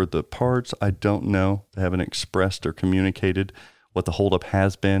demand or the parts. I don't know. They haven't expressed or communicated what the holdup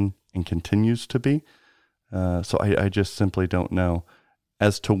has been and continues to be. So I just simply don't know.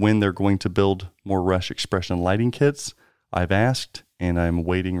 As to when they're going to build more Rush Expression lighting kits, I've asked and I'm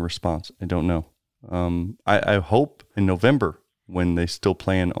awaiting response. I don't know. I hope in November, when they still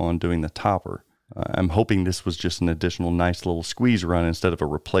plan on doing the topper. I'm hoping this was just an additional nice little squeeze run instead of a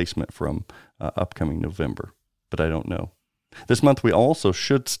replacement from upcoming November, but I don't know. This month, we also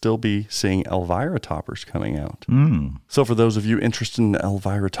should still be seeing Elvira toppers coming out. So for those of you interested in the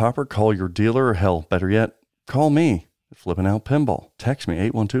Elvira topper, call your dealer, or hell, better yet, call me at Flippin' Out Pinball. Text me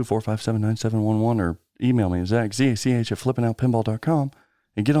 812-457-9711 or email me Zach, Z-A-C-H at flippinoutpinball.com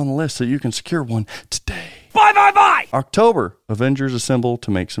and get on the list so you can secure one today. Bye! October, Avengers assemble to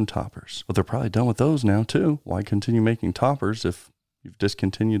make some toppers. Well, they're probably done with those now, too. Why continue making toppers if you've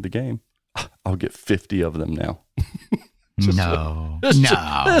discontinued the game? I'll get 50 of them now.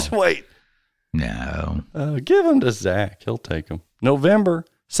 Just wait. No. Give them to Zach. He'll take them. November,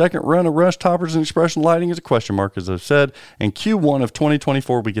 second run of Rush Toppers and Expression Lighting is a question mark, as I've said. And Q1 of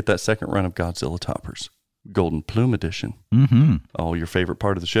 2024, we get that second run of Godzilla Toppers. Golden Plume Edition. Oh, your favorite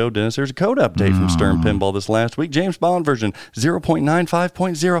part of the show, Dennis. There's a code update from Stern Pinball this last week. James Bond version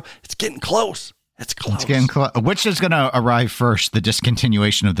 0.95.0. It's getting close. It's close. It's getting close. Which is going to arrive first, the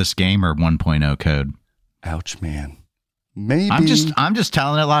discontinuation of this game or 1.0 code? Ouch, man. Maybe. I'm just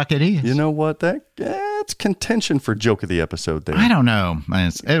telling it like it is. You know what? That's contention for joke of the episode there. I don't know.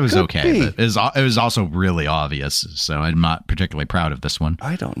 It was Could okay, be. but it was also really obvious. So I'm not particularly proud of this one.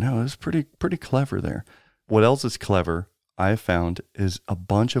 I don't know. It was pretty clever there. What else is clever, I found, is a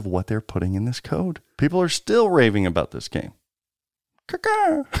bunch of what they're putting in this code. People are still raving about this game.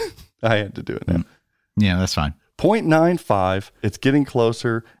 I had to do it now. Yeah, that's fine. 0.95, it's getting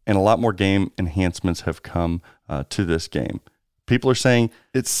closer, and a lot more game enhancements have come to this game. People are saying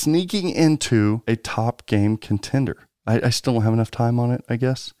it's sneaking into a top game contender. I still don't have enough time on it, I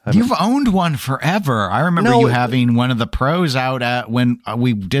guess. You've owned one forever. I remember you having one of the pros out at when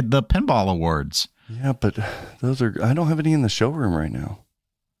we did the Pinball Awards. Yeah, but I don't have any in the showroom right now.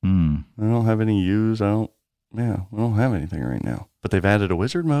 I don't have any used. I don't have anything right now. But they've added a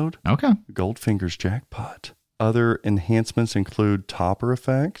wizard mode. Okay. Goldfinger's jackpot. Other enhancements include topper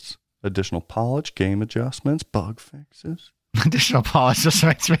effects, additional polish, game adjustments, bug fixes. Additional polish just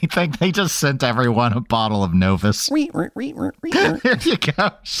makes me think they just sent everyone a bottle of Novus. Here you go.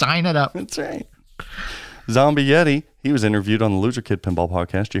 Sign it up. That's right. Zombie Yeti, he was interviewed on the Loser Kid Pinball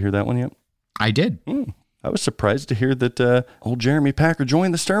podcast. Did you hear that one yet? I did. I was surprised to hear that old Jeremy Packer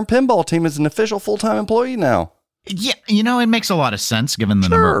joined the Stern Pinball team as an official full-time employee now. Yeah, it makes a lot of sense given the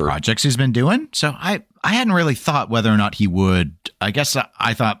number of projects he's been doing. So I hadn't really thought whether or not he would. I guess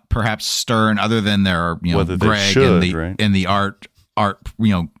I thought perhaps Stern, other than their, Whether they Greg should, and the art,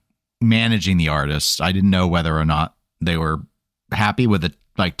 managing the artists. I didn't know whether or not they were happy with the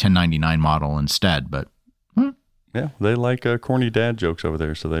 1099 model instead, but. Yeah, they like corny dad jokes over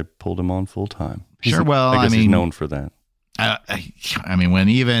there, so they pulled him on full time. Sure, well, I guess he's known for that. When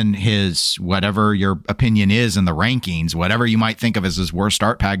even his, whatever your opinion is in the rankings, whatever you might think of as his worst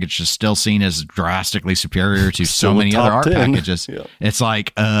art package is still seen as drastically superior to so many other art 10. packages. Yeah. It's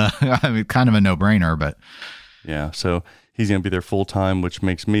like, kind of a no-brainer, but. Yeah, so he's going to be there full time, which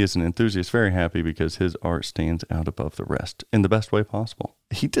makes me as an enthusiast very happy because his art stands out above the rest in the best way possible.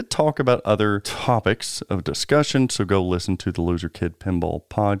 He did talk about other topics of discussion, so go listen to the Loser Kid Pinball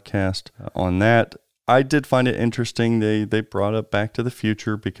podcast on that. I did find it interesting. They brought up Back to the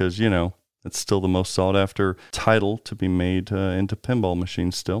Future because, it's still the most sought after title to be made into pinball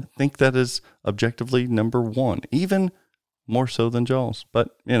machines still. I think that is objectively number one. Even more so than Jaws.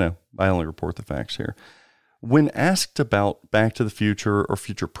 But, I only report the facts here. When asked about Back to the Future or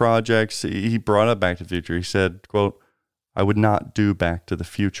future projects, he brought up Back to the Future. He said, quote, "I would not do Back to the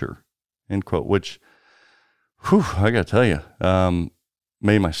Future," end quote, which, I got to tell you,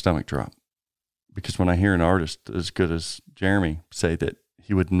 made my stomach drop. Because when I hear an artist as good as Jeremy say that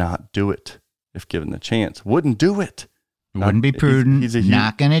he would not do it if given the chance, wouldn't do it. Wouldn't be prudent. He's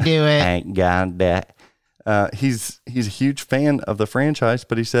not going to do it. Thank God that. He's a huge fan of the franchise,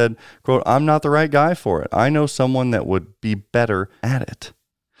 but he said, quote, "I'm not the right guy for it. I know someone that would be better at it."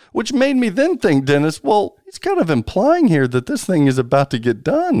 Which made me then think, Dennis, well, he's kind of implying here that this thing is about to get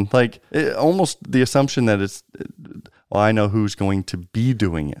done. Like almost the assumption that I know who's going to be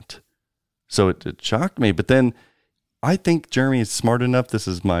doing it. So it shocked me. But then I think Jeremy is smart enough. This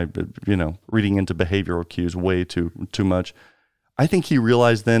is my, reading into behavioral cues way too much. I think he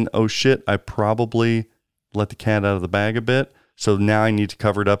realized then, oh shit, I probably let the cat out of the bag a bit. So now I need to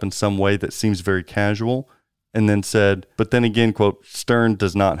cover it up in some way that seems very casual. And then said, but then again, quote, "Stern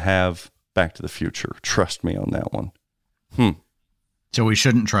does not have Back to the Future. Trust me on that one." So we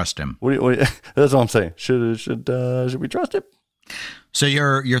shouldn't trust him. That's all I'm saying. Should we trust him? So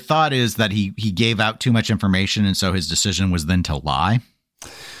your thought is that he gave out too much information, and so his decision was then to lie?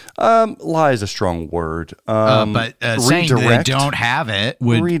 Lie is a strong word. But saying they don't have it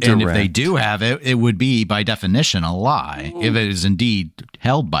and if they do have it, it would be by definition a lie if it is indeed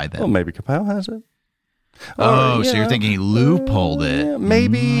held by them. Well, maybe Kapow has it. Oh, so you're thinking he loopholed it?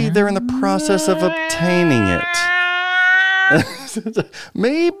 Maybe they're in the process of obtaining it.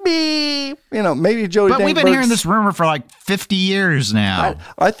 Maybe Joey. But we've been hearing this rumor for like 50 years now.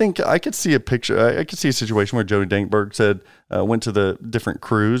 I think I could see a picture. I could see a situation where Jody Dankberg said, went to the different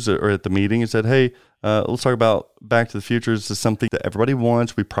crews or at the meeting and said, "Hey, let's talk about Back to the Future. This is something that everybody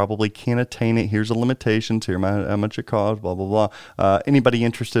wants. We probably can't attain it. Here's the limitations. Here how much it costs, blah, blah, blah. Anybody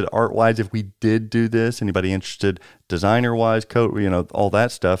interested art-wise, if we did do this? Anybody interested designer-wise, code, all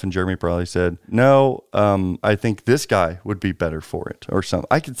that stuff?" And Jeremy probably said, "No, I think this guy would be better for it," or something.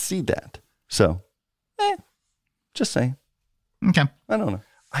 I could see that. So, just saying. Okay. I don't know.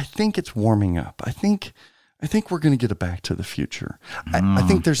 I think it's warming up. I think we're going to get a Back to the Future. I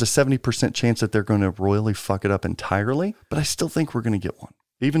think there's a 70% chance that they're going to royally fuck it up entirely, but I still think we're going to get one,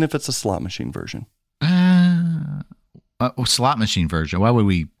 even if it's a slot machine version. Slot machine version. Why would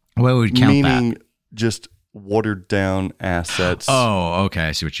we count that? Meaning just watered down assets. Oh, okay.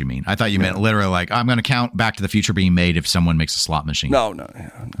 I see what you mean. I thought you meant literally like, I'm going to count Back to the Future being made if someone makes a slot machine. No.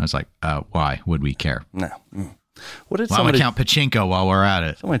 I was like, why would we care? No. What did somebody count pachinko while we're at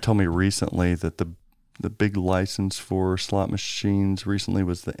it? Somebody told me recently that the big license for slot machines recently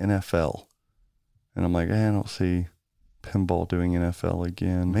was the NFL. And I'm like, I don't see pinball doing NFL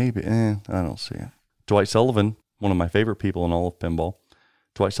again. Maybe, I don't see it. Dwight Sullivan, one of my favorite people in all of pinball.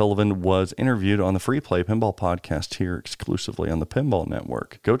 Dwight Sullivan was interviewed on the Free Play Pinball podcast here exclusively on the Pinball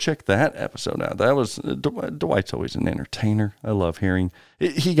Network. Go check that episode out. That was Dwight's always an entertainer. I love hearing.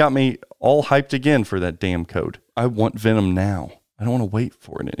 He got me all hyped again for that damn code. I want Venom now. I don't want to wait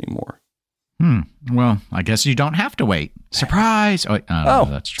for it anymore. Well, I guess you don't have to wait. Surprise! Oh,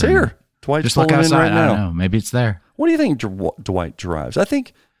 that's true. It's here. Dwight's just look outside right now. I don't know. Maybe it's there. What do you think Dwight drives? I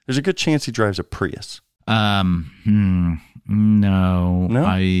think there's a good chance he drives a Prius. No.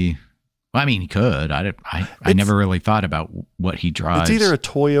 I mean, he could. I never really thought about what he drives. It's either a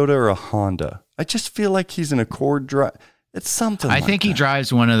Toyota or a Honda. I just feel like he's an Accord drive. It's something I think he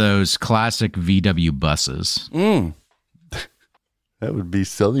drives one of those classic VW buses. That would be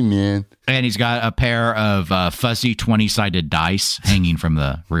silly, man. And he's got a pair of fuzzy 20-sided dice hanging from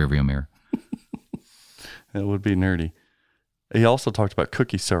the rearview mirror. That would be nerdy. He also talked about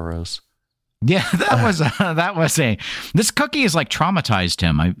cookie sorrows. Yeah, this cookie has like traumatized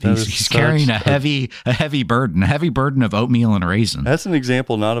him. He's carrying a heavy burden of oatmeal and raisins. That's an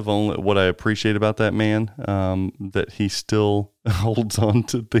example not of only what I appreciate about that man, that he still holds on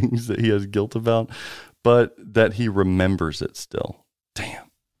to things that he has guilt about, but that he remembers it still.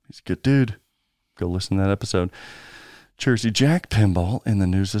 Damn, he's a good dude. Go listen to that episode. Jersey Jack Pinball in the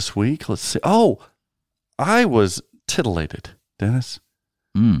news this week. Let's see. Oh, I was titillated, Dennis.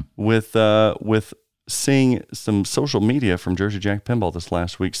 With seeing some social media from Jersey Jack Pinball this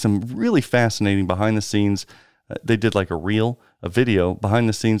last week, some really fascinating behind the scenes. They did like a video behind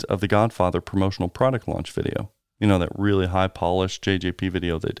the scenes of the Godfather promotional product launch video. You know, that really high polished JJP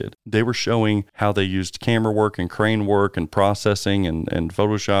video they did. They were showing how they used camera work and crane work and processing and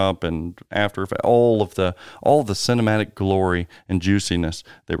Photoshop and After Effects, all of the cinematic glory and juiciness.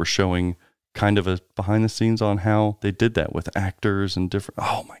 They were showing kind of a behind the scenes on how they did that with actors and different.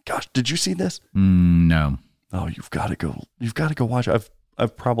 Oh my gosh. Did you see this? No. Oh, you've got to go. You've got to go watch it.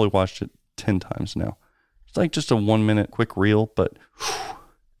 I've probably watched it 10 times now. It's like just a 1-minute quick reel, but whew,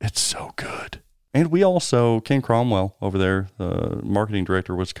 it's so good. And we also, Ken Cromwell over there, the marketing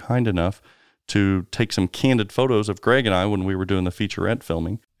director, was kind enough to take some candid photos of Greg and I when we were doing the featurette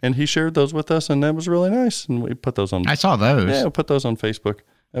filming. And he shared those with us, and that was really nice. And we put those on. I saw those. Yeah, we put those on Facebook.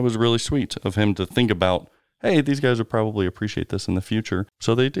 That was really sweet of him to think about, hey, these guys would probably appreciate this in the future.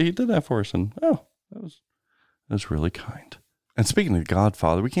 So he did that for us. And that was really kind. And speaking of The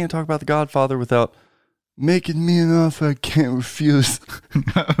Godfather, we can't talk about The Godfather without making me an offer I can't refuse.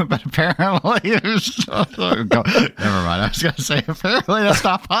 But apparently, never mind. I was going to say, apparently that's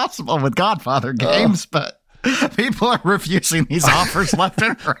not possible with Godfather games, but people are refusing these offers left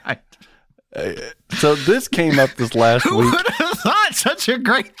and right. So this came up this last Who week. would have thought such a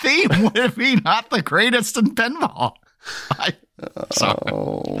great theme would it be not the greatest in pinball?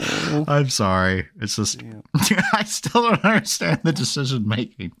 I'm sorry. It's just, I still don't understand the decision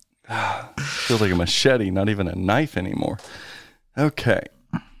making. Feels like a machete, not even a knife anymore. Okay.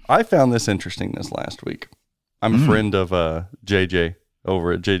 I found this interesting this last week. I'm a friend of JJ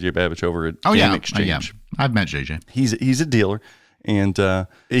over at JJ Babbage over at Game Exchange. Yeah. I've met JJ. He's a dealer, and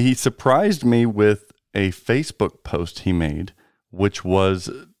he surprised me with a Facebook post he made, which was,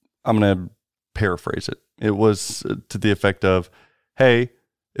 I'm going to paraphrase it. It was to the effect of, hey,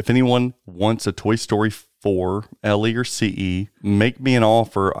 if anyone wants a Toy Story 4 LE or CE, make me an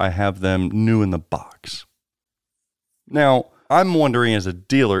offer. I have them new in the box. Now, I'm wondering as a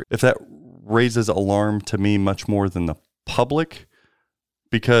dealer if that raises alarm to me much more than the public,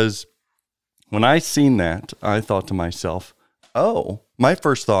 because when I seen that, I thought to myself, oh, my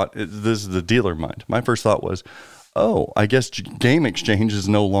first thought, this is the dealer mind. My first thought was, oh, I guess Game Exchange is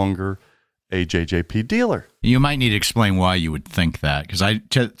no longer a JJP dealer. You might need to explain why you would think that, because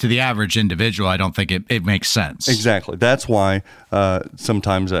to the average individual, I don't think it makes sense. Exactly. That's why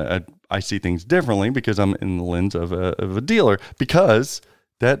sometimes I see things differently, because I'm in the lens of a dealer, because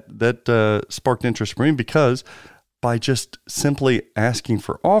that sparked interest for me, because by just simply asking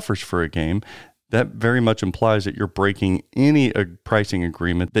for offers for a game, that very much implies that you're breaking any pricing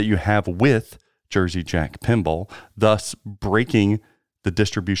agreement that you have with Jersey Jack Pinball, thus breaking the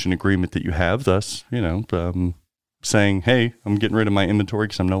distribution agreement that you have, thus, saying, hey, I'm getting rid of my inventory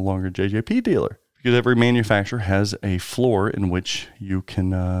because I'm no longer a JJP dealer. Because every manufacturer has a floor in which you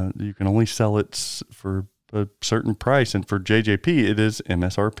can only sell it for a certain price, and for JJP it is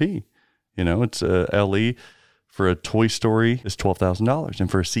MSRP. It's a LE for a Toy Story is $12,000,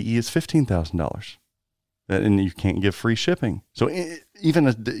 and for a CE is $15,000, and you can't give free shipping. So even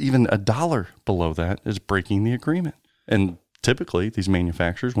a dollar below that is breaking the agreement. And typically, these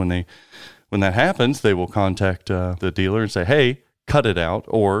manufacturers, when that happens, they will contact the dealer and say, "Hey, cut it out."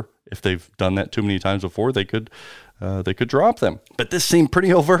 Or if they've done that too many times before, they could drop them. But this seemed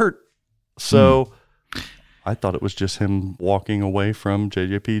pretty overt, so I thought it was just him walking away from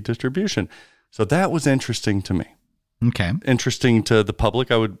JJP distribution. So that was interesting to me. Okay. Interesting to the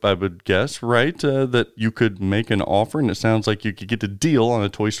public, I would guess, right? That you could make an offer, and it sounds like you could get a deal on a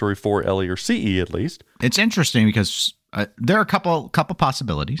Toy Story 4 LE or CE at least. It's interesting because there are a couple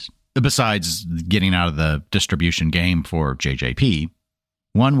possibilities besides getting out of the distribution game for JJP.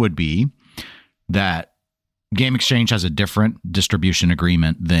 One would be that Game Exchange has a different distribution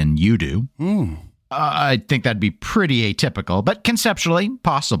agreement than you do. I think that'd be pretty atypical, but conceptually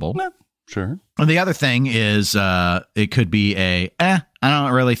possible. Yeah, sure. And the other thing is it could be I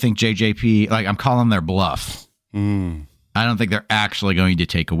don't really think JJP, like I'm calling their bluff. I don't think they're actually going to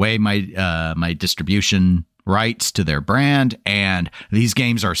take away my distribution rights to their brand, and these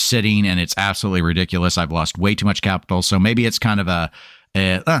games are sitting and it's absolutely ridiculous. I've lost way too much capital, so maybe it's kind of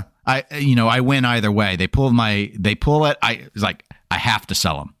I win either way. They pull it. I have to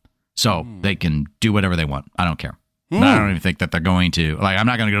sell them, so they can do whatever they want. I don't care. But I don't even think that they're going to, I'm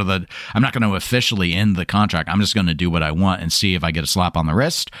not going to officially end the contract. I'm just going to do what I want and see if I get a slap on the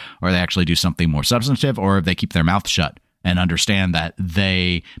wrist, or they actually do something more substantive, or if they keep their mouth shut and understand that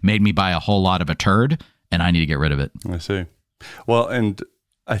they made me buy a whole lot of a turd and I need to get rid of it. I see. Well, and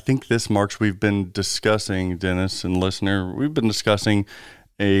I think this marks, we've been discussing, Dennis and listener, we've been discussing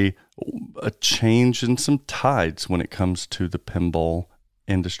a change in some tides when it comes to the pinball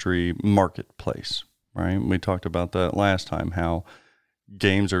industry marketplace, right? We talked about that last time, how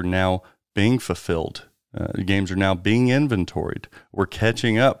games are now being fulfilled. Games are now being inventoried. We're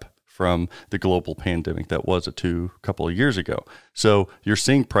catching up from the global pandemic that was a couple of years ago. So you're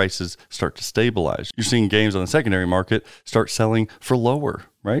seeing prices start to stabilize. You're seeing games on the secondary market start selling for lower,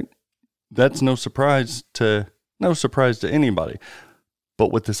 right? That's no surprise to anybody.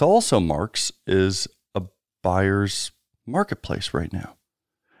 But what this also marks is a buyer's marketplace right now.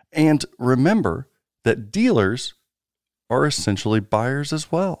 And remember that dealers are essentially buyers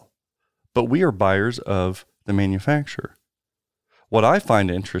as well, but we are buyers of the manufacturer. What I find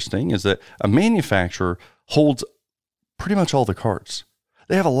interesting is that a manufacturer holds pretty much all the cards.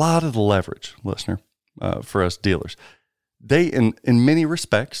 They have a lot of the leverage, listener, for us dealers. They, in many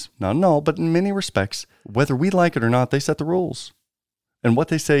respects, not in all, but in many respects, whether we like it or not, they set the rules. And what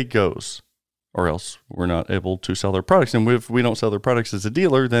they say goes, or else we're not able to sell their products. And if we don't sell their products as a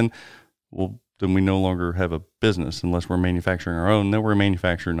dealer, then we no longer have a business unless we're manufacturing our own. Then we're a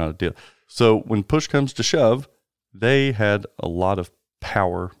manufacturer, not a dealer. So when push comes to shove, they had a lot of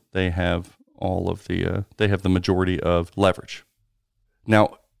power. They have they have the majority of leverage.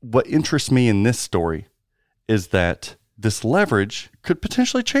 Now, what interests me in this story is that this leverage could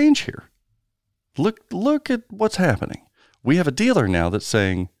potentially change here. Look at what's happening. We have a dealer now that's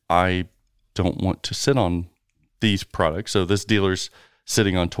saying, I don't want to sit on these products. So this dealer's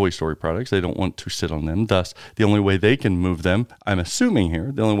sitting on Toy Story products. They don't want to sit on them. Thus, the only way they can move them, I'm assuming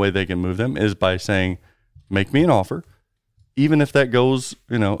here, the only way they can move them is by saying, make me an offer. Even if that goes,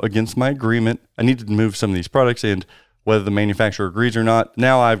 against my agreement, I need to move some of these products, and whether the manufacturer agrees or not,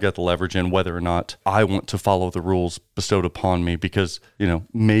 now I've got the leverage in whether or not I want to follow the rules bestowed upon me because,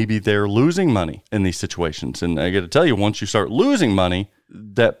 maybe they're losing money in these situations. And I got to tell you, once you start losing money,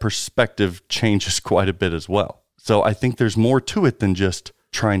 that perspective changes quite a bit as well. So I think there's more to it than just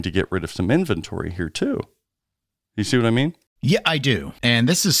trying to get rid of some inventory here too. You see what I mean? Yeah, I do. And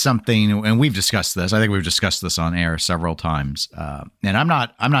this is something, and we've discussed this. I think we've discussed this on air several times. And I'm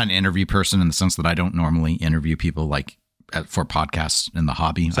not an interview person in the sense that I don't normally interview people like for podcasts in the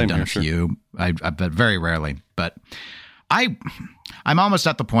hobby. Same I've done here, a few, but very rarely. But I'm almost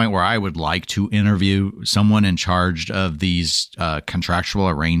at the point where I would like to interview someone in charge of these contractual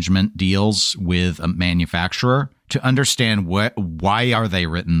arrangement deals with a manufacturer to understand why are they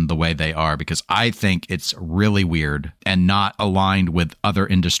written the way they are, because I think it's really weird and not aligned with other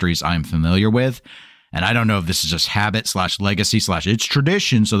industries I'm familiar with. And I don't know if this is just habit / legacy / it's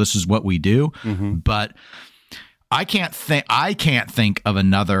tradition, so this is what we do. Mm-hmm. But I can't think of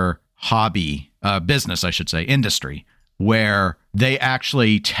another hobby, business, I should say, industry, where they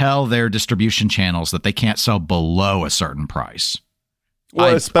actually tell their distribution channels that they can't sell below a certain price.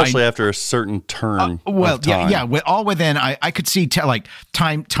 Well, especially after a certain term. Of time. Yeah. All within, I could see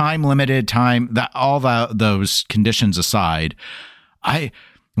time limited, those conditions aside.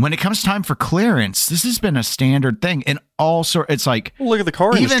 When it comes time for clearance, this has been a standard thing in all sorts. It's like, look at the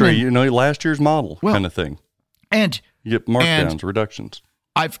car industry. Last year's model kind of thing, and you get markdowns, reductions.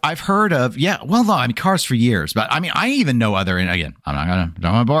 I've heard of cars for years, but I even know other. And again, don't want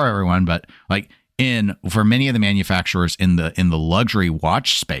to bore everyone, but for many of the manufacturers in the luxury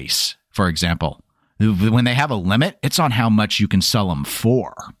watch space, for example, when they have a limit, it's on how much you can sell them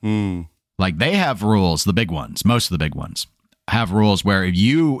for. Like they have rules, the big ones, most of the big ones have rules where if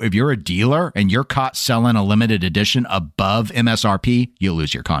you're a dealer and you're caught selling a limited edition above MSRP, you'll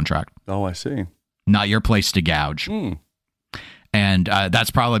lose your contract. Oh, I see. Not your place to gouge. And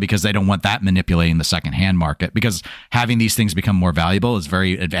that's probably because they don't want that manipulating the secondhand market, because having these things become more valuable is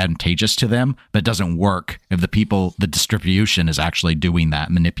very advantageous to them, but it doesn't work if the distribution is actually doing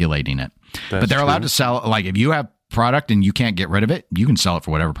that, manipulating it. But they're allowed to sell, like if you have product and you can't get rid of it, you can sell it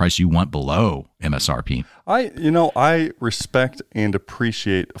for whatever price you want below MSRP. I respect and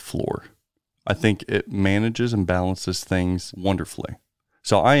appreciate a floor. I think it manages and balances things wonderfully.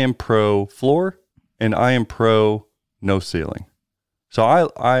 So I am pro floor and I am pro no ceiling. So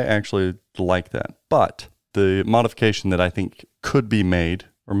I actually like that. But the modification that I think could be made,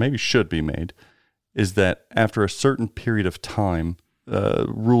 or maybe should be made, is that after a certain period of time,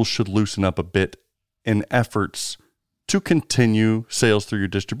 rules should loosen up a bit in efforts to continue sales through your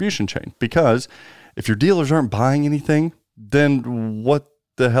distribution chain. Because if your dealers aren't buying anything, then what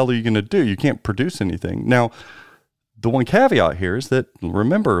the hell are you going to do? You can't produce anything. Now, the one caveat here is that,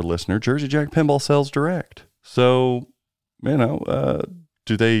 remember, listener, Jersey Jack Pinball sells direct. So,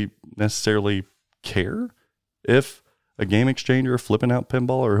 do they necessarily care if a game exchanger, Flipping Out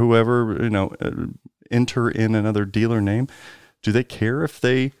Pinball, or whoever, enter in another dealer name? Do they care if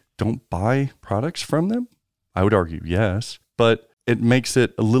they don't buy products from them? I would argue yes, but it makes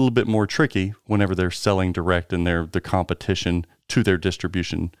it a little bit more tricky whenever they're selling direct and they're the competition to their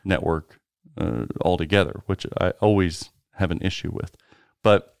distribution network altogether, which I always have an issue with.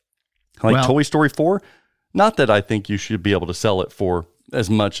 But Toy Story 4, not that I think you should be able to sell it for as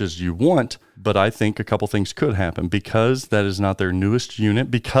much as you want, but I think a couple things could happen because that is not their newest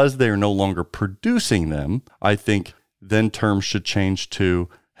unit, because they are no longer producing them. I think then terms should change to,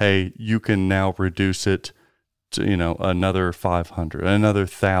 hey, you can now reduce it another 500, another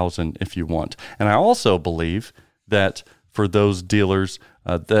 1,000 if you want. And I also believe that for those dealers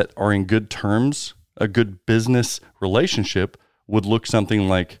that are in good terms, a good business relationship would look something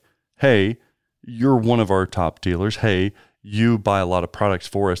like, hey, you're one of our top dealers. Hey, you buy a lot of products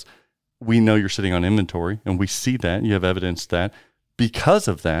for us. We know you're sitting on inventory, and we see that. You have evidence that. Because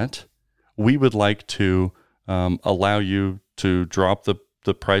of that, we would like to allow you to drop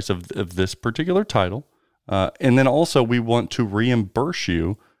the price of this particular title. And then also we want to reimburse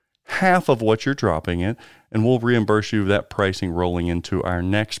you half of what you're dropping it, and we'll reimburse you that pricing rolling into our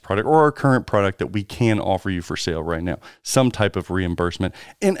next product or our current product that we can offer you for sale right now. Some type of reimbursement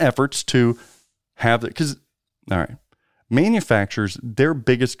in efforts to have that. Because, all right, manufacturers, their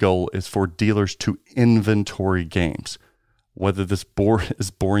biggest goal is for dealers to inventory games. Whether this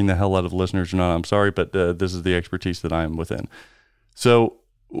is boring the hell out of listeners or not, I'm sorry, but this is the expertise that I am within. So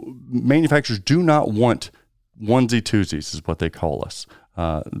manufacturers do not want onesie-twosies is what they call us.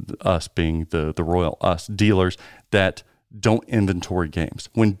 Us being the royal us, dealers that don't inventory games.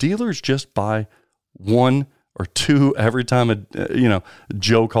 When dealers just buy one or two every time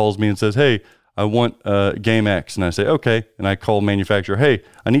Joe calls me and says, hey, I want game X, and I say, okay, and I call manufacturer, hey,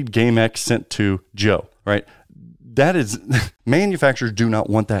 I need game X sent to Joe, right? That is, manufacturers do not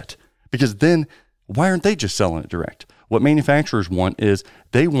want that, because then why aren't they just selling it direct? What manufacturers want is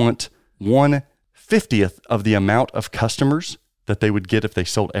they want 1/50th of the amount of customers that they would get if they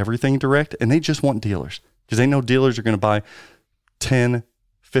sold everything direct, and they just want dealers because they know dealers are going to buy 10,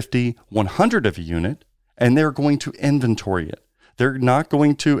 50, 100 of a unit, and they're going to inventory it. They're not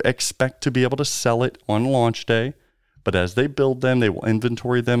going to expect to be able to sell it on launch day, but as they build them, they will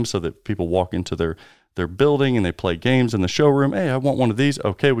inventory them so that people walk into their building and they play games in the showroom. Hey, I want one of these.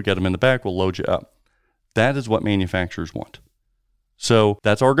 Okay, we got them in the back. We'll load you up. That is what manufacturers want. So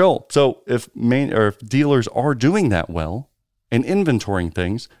that's our goal. So if dealers are doing that well and inventorying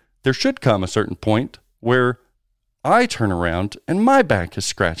things, there should come a certain point where I turn around and my back is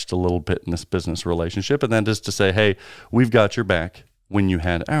scratched a little bit in this business relationship. And that is to say, hey, we've got your back when you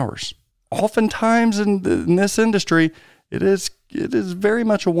had ours. Oftentimes in this industry, it is very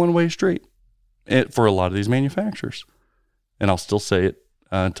much a one-way street for a lot of these manufacturers. And I'll still say it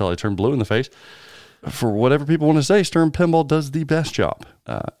until I turn blue in the face. For whatever people want to say, Stern Pinball does the best job.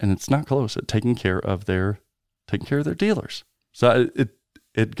 And it's not close at taking care of their dealers. So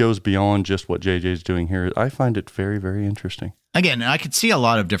it goes beyond just what JJ's doing here. I find it very, very interesting. Again, I could see a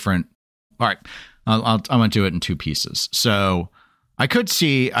lot of different. All right, I'm going to do it in two pieces. So I could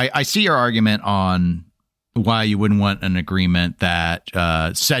see, I see your argument on why you wouldn't want an agreement that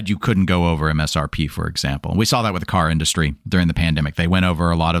said you couldn't go over MSRP, for example. We saw that with the car industry during the pandemic. They went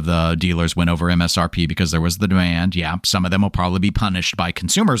over, a lot of the dealers went over MSRP because there was the demand. Yeah, some of them will probably be punished by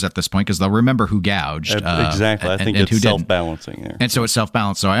consumers at this point because they'll remember who gouged. Exactly. I think it's self-balancing there. And so it's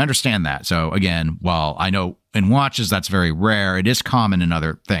self-balanced. So I understand that. So again, while I know in watches that's very rare, it is common in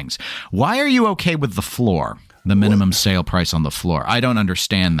other things. Why are you okay with the floor? The minimum sale price on the floor. I don't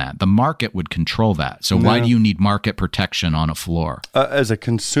understand that. The market would control that. So why do you need market protection on a floor? As a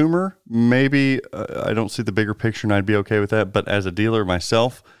consumer, maybe I don't see the bigger picture and I'd be okay with that. But as a dealer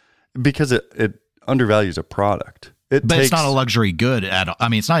myself, because it undervalues a product. It's not a luxury good at all. I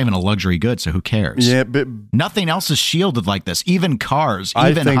mean, it's not even a luxury good, so who cares? Yeah, but nothing else is shielded like this. Even cars,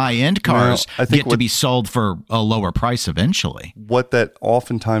 high-end cars get to be sold for a lower price eventually. What that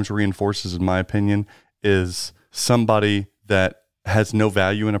oftentimes reinforces, in my opinion, is somebody that has no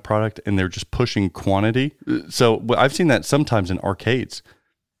value in a product and they're just pushing quantity. So I've seen that sometimes in arcades.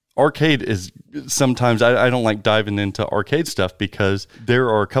 Arcade is sometimes, I don't like diving into arcade stuff because there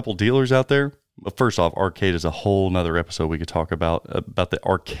are a couple dealers out there. First off, arcade is a whole nother episode we could talk about the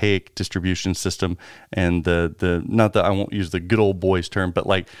archaic distribution system and the not that I won't use the good old boys term, but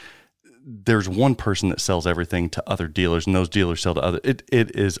like there's one person that sells everything to other dealers and those dealers sell to other. It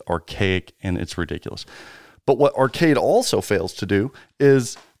is archaic and it's ridiculous. But what arcade also fails to do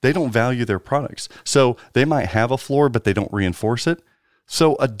is they don't value their products. So they might have a floor, but they don't reinforce it.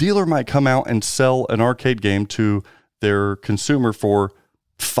 So a dealer might come out and sell an arcade game to their consumer for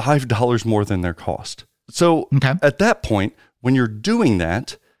 $5 more than their cost. So At that point, when you're doing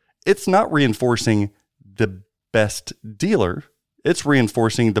that, it's not reinforcing the best dealer. It's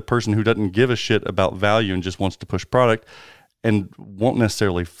reinforcing the person who doesn't give a shit about value and just wants to push product and won't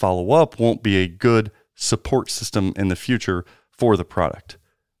necessarily follow up, won't be a good support system in the future for the product.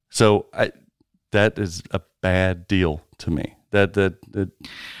 So that is a bad deal to me. That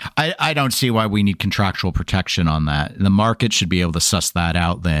I don't see why we need contractual protection on that. The market should be able to suss that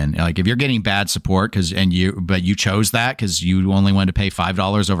out. Then, like if you're getting bad support but you chose that because you only wanted to pay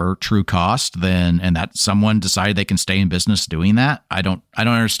 $5 over true cost, and that someone decided they can stay in business doing that. I don't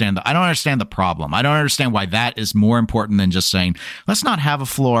understand I don't understand the problem. I don't understand why that is more important than just saying let's not have a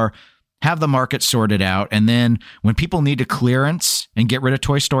floor. Have the market sorted out, and then when people need to clearance and get rid of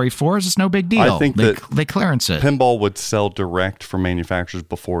Toy Story 4s, it's no big deal. I think they clearance it. Pinball would sell direct from manufacturers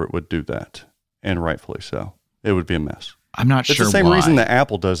before it would do that, and rightfully so. It would be a mess. I'm not sure It's the same why. reason that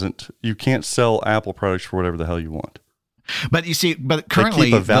Apple doesn't. You can't sell Apple products for whatever the hell you want. But you see,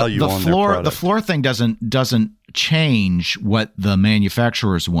 currently keep a value the on their floor product. the floor thing doesn't change what the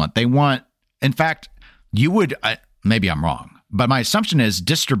manufacturers want. They want, in fact, maybe I'm wrong. But my assumption is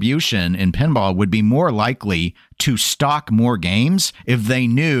distribution in pinball would be more likely to stock more games if they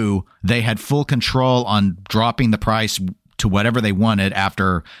knew they had full control on dropping the price to whatever they wanted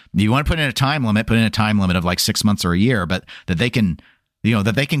after. You want to put in a time limit of like 6 months or a year, but that they can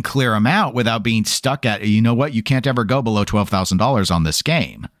clear them out without being stuck at, you know what, you can't ever go below $12,000 on this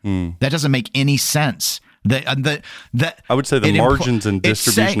game. That doesn't make any sense. I would say the margins and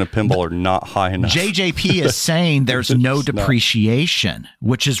distribution of pinball are not high enough. JJP is saying there's no depreciation,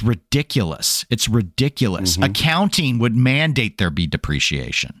 which is ridiculous. It's ridiculous. Accounting would mandate there be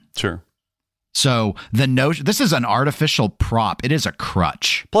depreciation. Sure. So this is an artificial prop. It is a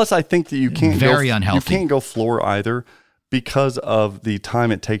crutch. Plus, I think that you can't unhealthy. You can't go floor either because of the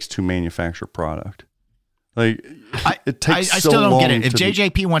time it takes to manufacture product. Like it takes I so still don't long get it. If to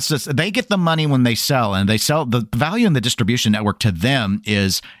JJP wants this, they get the money when they sell, and they sell the value in the distribution network to them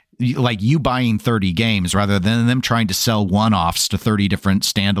is like you buying 30 games rather than them trying to sell one-offs to 30 different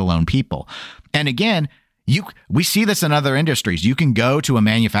standalone people. And again, we see this in other industries. You can go to a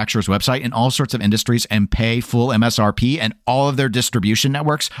manufacturer's website in all sorts of industries and pay full MSRP, and all of their distribution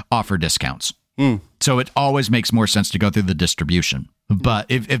networks offer discounts. So it always makes more sense to go through the distribution. But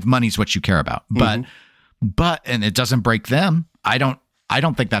if money's what you care about, but and it doesn't break them. I don't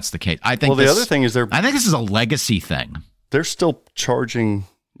think that's the case. I think the other thing is I think this is a legacy thing. They're still charging,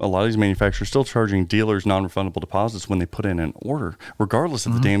 a lot of these manufacturers still charging dealers non-refundable deposits when they put in an order, regardless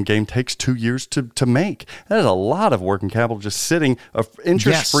if the damn game takes 2 years to make. That is a lot of working capital just sitting, an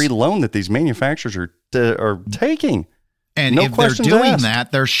interest-free loan that these manufacturers are taking. And no if they're questions doing asked.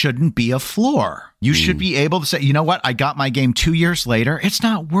 that, there shouldn't be a floor. You should be able to say, you know what? I got my game 2 years later. It's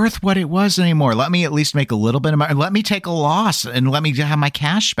not worth what it was anymore. Let me at least make a little bit of money. Let me take a loss and let me have my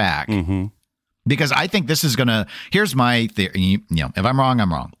cash back. Because I think this is going to, here's my theory. If I'm wrong,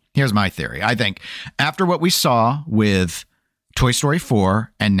 I'm wrong. Here's my theory. I think after what we saw with Toy Story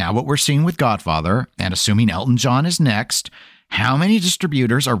 4 and now what we're seeing with Godfather, and assuming Elton John is next, how many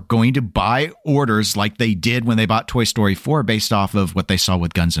distributors are going to buy orders like they did when they bought Toy Story 4 based off of what they saw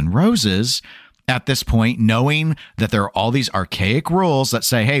with Guns N' Roses at this point, knowing that there are all these archaic rules that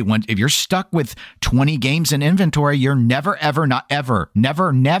say, hey, if you're stuck with 20 games in inventory, you're never, ever, not ever,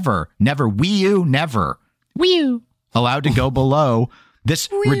 never, never, never, Wii U, allowed to go below this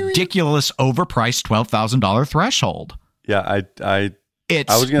ridiculous overpriced $12,000 threshold. Yeah, I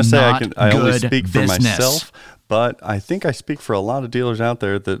It's was going to say I only good speak for business. myself, but I think I speak for a lot of dealers out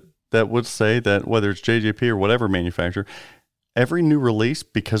there that would say that whether it's JJP or whatever manufacturer, every new release,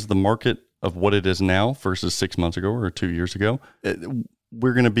 because of the market of what it is now versus 6 months ago or 2 years ago,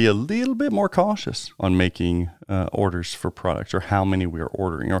 we're going to be a little bit more cautious on making orders for products, or how many we are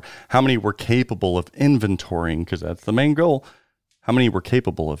ordering, or how many we're capable of inventorying, because that's the main goal. How many we're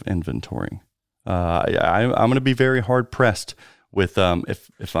capable of inventorying. I'm going to be very hard pressed with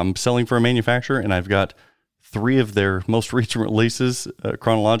if I'm selling for a manufacturer and I've got 3 of their most recent releases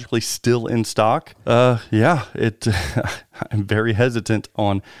chronologically still in stock. I'm very hesitant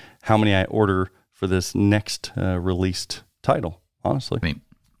on how many I order for this next released title, honestly. I mean,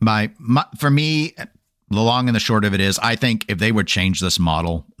 for me, the long and the short of it is, I think if they would change this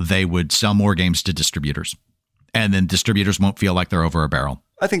model, they would sell more games to distributors, and then distributors won't feel like they're over a barrel.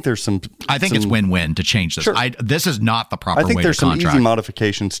 I think there's some. I think it's win-win to change this. Sure. This is not the proper way to contract. I think there's some easy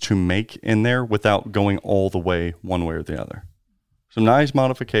modifications to make in there without going all the way one way or the other. Some nice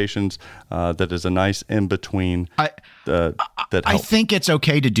modifications that is a nice in between. I think it's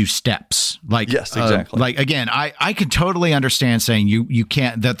okay to do steps. Yes, exactly. Again, I could totally understand saying you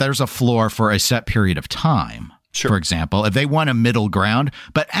can't, that there's a floor for a set period of time. Sure. For example, if they want a middle ground,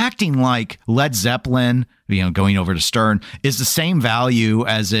 but acting like Led Zeppelin, going over to Stern, is the same value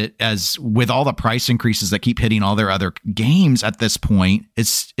as with all the price increases that keep hitting all their other games at this point,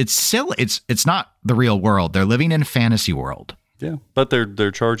 it's silly. It's not the real world. They're living in a fantasy world. Yeah, but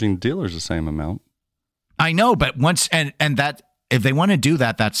they're charging dealers the same amount. I know, but once and that if they want to do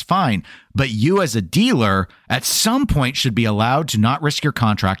that, that's fine. But you as a dealer at some point should be allowed to not risk your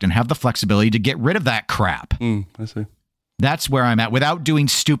contract and have the flexibility to get rid of that crap. I see. That's where I'm at without doing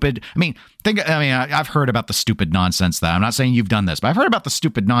stupid. I've heard about the stupid nonsense that I'm not saying you've done this, but I've heard about the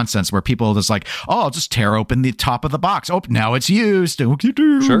stupid nonsense where people are just like, oh, I'll just tear open the top of the box. Oh, now it's used. Sure.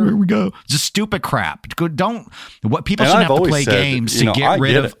 Here we go. Just stupid crap. What people shouldn't have to play games to get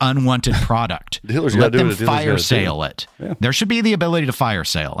rid of unwanted product. Dealers Let gotta do them what dealers fire gotta sale do. it. Yeah. There should be the ability to fire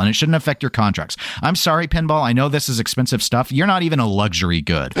sale, and it shouldn't affect your contracts. I'm sorry, Pinball. I know this is expensive stuff. You're not even a luxury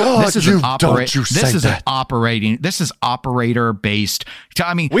good. This is operator based.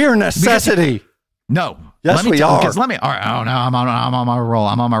 I mean, we are necessity. No. Yes, we are. All right. Oh no, I'm on my roll.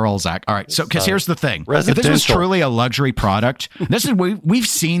 I'm on my roll, Zach. All right. So, because here's the thing: if this was truly a luxury product, we've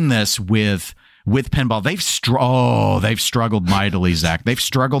seen this with Pinball. They've struggled mightily, Zach. They've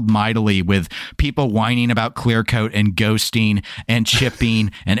struggled mightily with people whining about clear coat and ghosting and chipping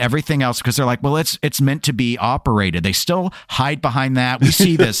and everything else because they're like, well, it's meant to be operated. They still hide behind that. We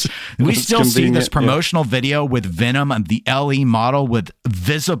see this. We still see this promotional video with Venom and the LE model with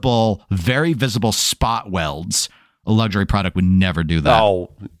very visible spot welds. A luxury product would never do that.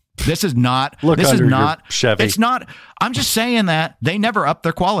 Oh. This is not. Look this is under not. your Chevy. It's not. I'm just saying that they never up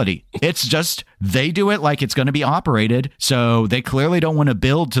their quality. It's just they do it like it's going to be operated. So they clearly don't want to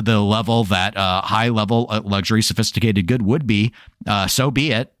build to the level that high level luxury sophisticated good would be. So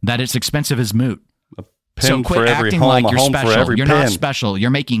be it. That it's expensive is moot. So quit acting like you're special. You're not special.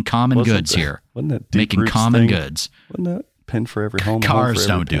 You're making common goods here. Wasn't that making common goods? Wasn't that pin for every home? Cars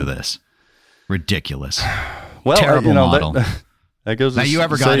home don't do this. Ridiculous. Well, terrible model. That goes. Now you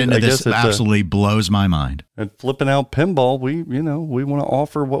ever got into this? Absolutely blows my mind. And flipping out pinball, we want to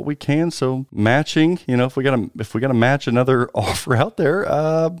offer what we can. So matching, if we gotta match another offer out there,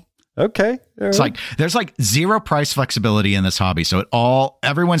 okay. It's like there's like zero price flexibility in this hobby. So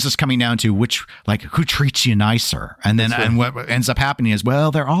everyone's just coming down to who treats you nicer, and then and what ends up happening is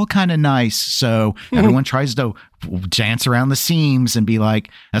they're all kind of nice. So everyone tries to dance around the seams and be like,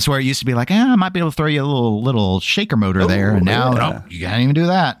 that's where it used to be like, I might be able to throw you a little shaker motor there, and now no, you can't even do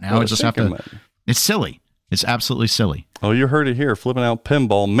that. Now it's just have to. It's silly. It's absolutely silly. Oh, you heard it here. Flipping out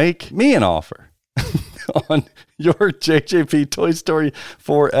pinball. Make me an offer on your JJP Toy Story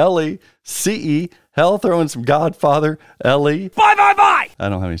for Ellie CE. Hell, throw in some Godfather Ellie. Bye. I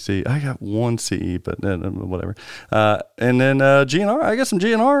don't have any CE. I got one CE, but whatever. And then GNR. I got some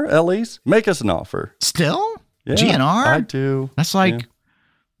GNR Ellie's. Make us an offer. Still? Yeah, GNR? I do. That's like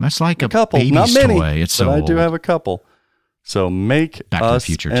a couple, baby's not many, toy. It's so but I old. do have a couple. So make Back to the us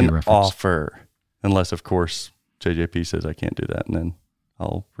Future an 2 reference. offer, unless of course JJP says I can't do that, and then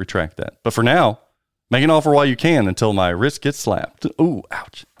I'll retract that. But for now, make an offer while you can until my wrist gets slapped. Ooh,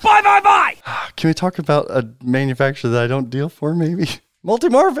 ouch! Bye. Can we talk about a manufacturer that I don't deal for? Maybe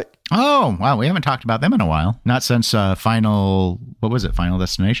Multimorphic. Oh wow, we haven't talked about them in a while. Not since Final. What was it? Final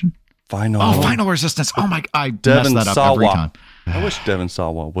Destination. Final Resistance. Oh my! I mess that up every time. I wish Devin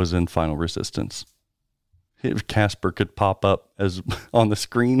Sawa was in Final Resistance. If Casper could pop up as on the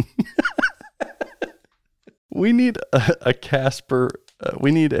screen. We need a Casper.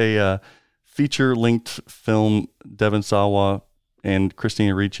 We need a feature-length film. Devin Sawa and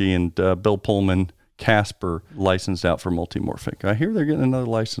Christina Ricci and Bill Pullman. Casper licensed out for Multimorphic. I hear they're getting another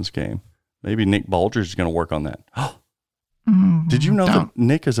license game. Maybe Nick Baldridge is going to work on that. Did you know that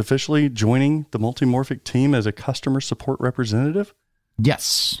Nick is officially joining the Multimorphic team as a customer support representative?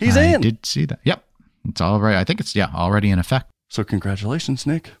 Yes. He's in. I did see that. Yep. It's all right. I think it's already in effect. So congratulations,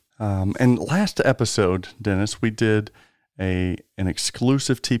 Nick. And last episode, Dennis, we did an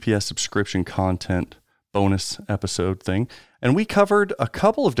exclusive TPS subscription content bonus episode thing. And we covered a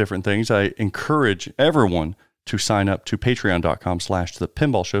couple of different things. I encourage everyone to sign up to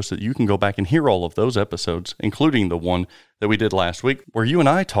patreon.com/thepinballshow so that you can go back and hear all of those episodes, including the one that we did last week where you and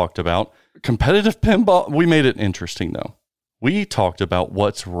I talked about competitive pinball. We made it interesting, though. We talked about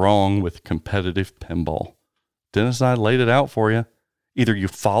what's wrong with competitive pinball. Dennis and I laid it out for you. Either you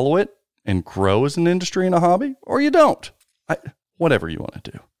follow it and grow as an industry and a hobby, or you don't. Whatever you want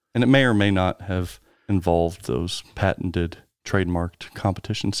to do. And it may or may not have involved those patented, trademarked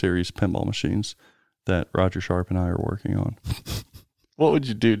competition series pinball machines that Roger Sharp and I are working on. What would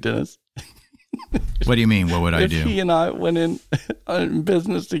you do, Dennis? What do you mean? What would I if do? He and I went in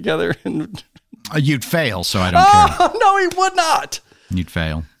business together and You'd fail, so I don't care. Oh, no, he would not. You'd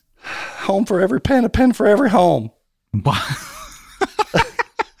fail. Home for every pen, a pen for every home. What?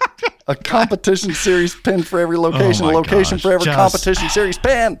 A competition series pen for every location, a location for every competition series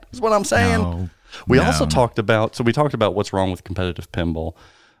pen is what I'm saying. We also talked about what's wrong with competitive pinball.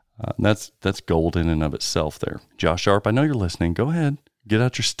 That's gold in and of itself there. Josh Sharp, I know you're listening. Go ahead. Get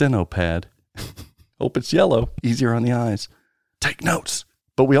out your steno pad. Hope it's yellow. Easier on the eyes. Take notes.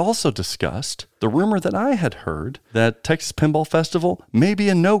 But we also discussed the rumor that I had heard that Texas Pinball Festival may be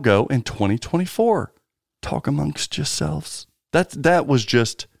a no-go in 2024. Talk amongst yourselves. That was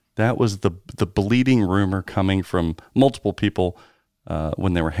the bleeding rumor coming from multiple people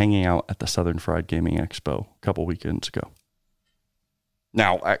when they were hanging out at the Southern Fried Gaming Expo a couple weekends ago.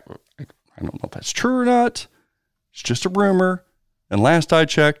 Now, I don't know if that's true or not. It's just a rumor. And last I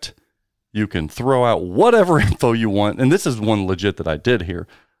checked, you can throw out whatever info you want. And this is one legit that I did hear,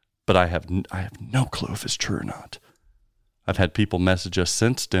 but I have no clue if it's true or not. I've had people message us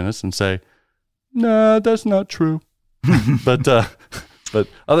since, Dennis, and say, "Nah, that's not true." but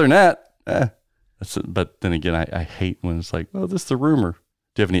other than that, but then again, I hate when it's like, "Oh, this is a rumor.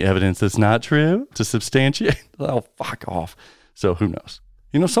 Do you have any evidence that's not true to substantiate?" Oh, fuck off. So who knows?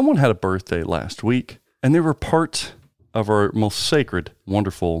 Someone had a birthday last week, and they were part of our most sacred,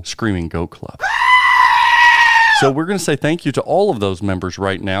 wonderful Screaming Goat Club. So we're going to say thank you to all of those members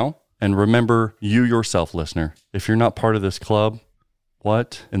right now. And remember, you yourself, listener, if you're not part of this club,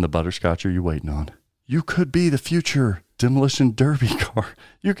 what in the butterscotch are you waiting on? You could be the future Demolition Derby car.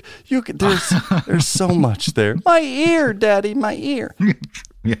 You could. There's so much there. My ear, Daddy, my ear.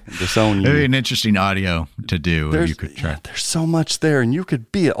 Yeah. Disown you. It'd be an interesting audio to do. If you could try. Yeah, there's so much there, and you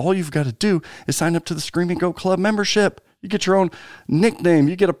could be it. All you've got to do is sign up to the Screaming Goat Club membership. You get your own nickname.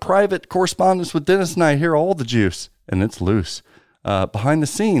 You get a private correspondence with Dennis and I. Hear all the juice, and it's loose. Behind the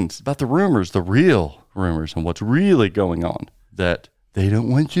scenes about the rumors, the real rumors, and what's really going on that they don't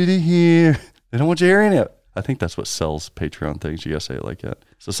want you to hear. They don't want you hearing it. I think that's what sells Patreon things. You got to say it like that.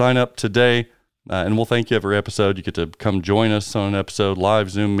 So sign up today. And we'll thank you every episode. You get to come join us on an episode,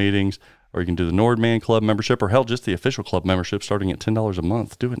 live Zoom meetings, or you can do the Nordman Club membership, or hell, just the official club membership starting at $10 a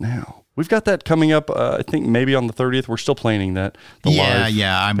month. Do it now. We've got that coming up, I think maybe on the 30th. We're still planning that.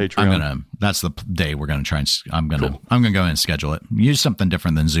 I'm gonna. That's the day we're gonna try and. I'm gonna go in and schedule it. Use something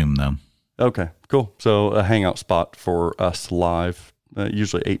different than Zoom though. Okay, cool. So a hangout spot for us live.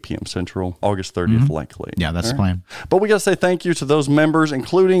 Usually 8 p.m. Central, August 30th, likely. Yeah, that's the plan. But we got to say thank you to those members,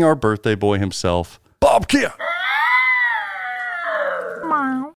 including our birthday boy himself, Bob Kia.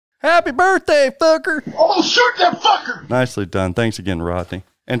 Happy birthday, fucker. Oh, shoot that fucker. Nicely done. Thanks again, Rodney.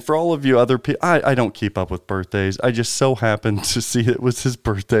 And for all of you other people, I don't keep up with birthdays. I just so happened to see it was his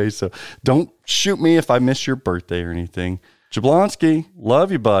birthday. So don't shoot me if I miss your birthday or anything. Jablonski,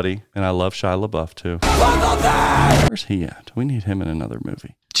 love you, buddy. And I love Shia LaBeouf, too. Where's he at? We need him in another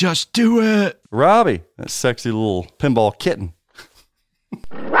movie. Just do it. Robbie, that sexy little pinball kitten.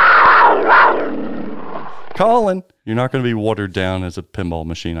 Colin, you're not going to be watered down as a pinball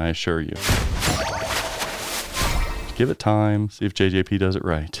machine, I assure you. Give it time. See if JJP does it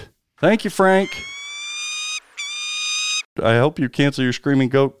right. Thank you, Frank. I hope you cancel your Screaming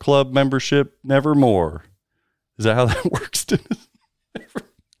Goat Club membership nevermore. Is that how that works, Dennis?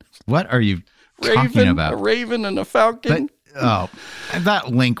 What are you talking about? A raven and a falcon? That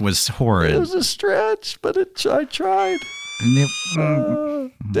link was horrid. It was a stretch, but I tried.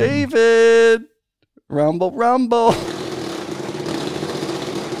 David! Rumble, rumble.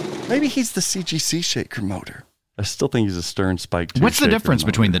 Maybe he's the CGC shaker motor. I still think he's a Stern Spike 2. What's the difference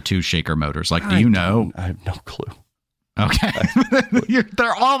between the two shaker motors? Like, do you know? I have no clue. Okay.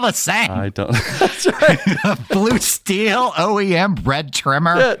 They're all the same. I don't. That's right. Blue steel, OEM, red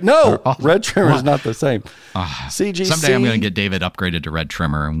trimmer. Yeah, no, red trimmer is not the same. CGC. Someday I'm going to get David upgraded to red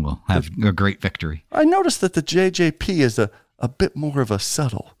trimmer and we'll have a great victory. I noticed that the JJP is a bit more of a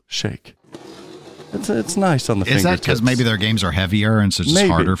subtle shake. It's nice on the fingertips. Is that because maybe their games are heavier and so it's just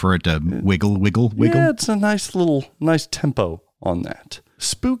harder for it to wiggle? Yeah, it's a nice tempo on that.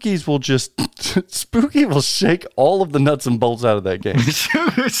 Spooky will shake all of the nuts and bolts out of that game.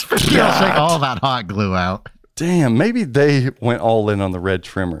 Spooky will shake all that hot glue out. Damn, maybe they went all in on the red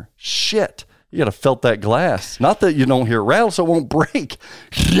trimmer. Shit, you got to felt that glass. Not that you don't hear it rattle so it won't break.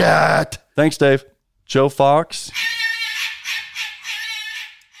 Shit. Thanks, Dave. Joe Fox.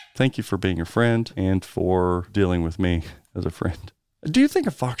 Thank you for being a friend and for dealing with me as a friend. Do you think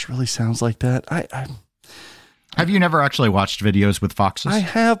a fox really sounds like that? Have you never actually watched videos with foxes? I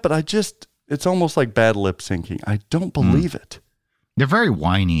have, but it's almost like bad lip syncing. I don't believe it. They're very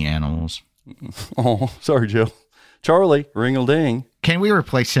whiny animals. Oh, sorry, Joe. Charlie, ring-a-ding. Can we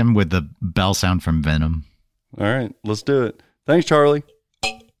replace him with the bell sound from Venom? All right, let's do it. Thanks, Charlie.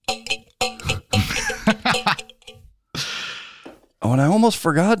 Oh, and I almost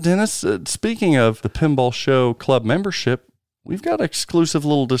forgot, Dennis. Speaking of the Pinball Show Club membership, we've got an exclusive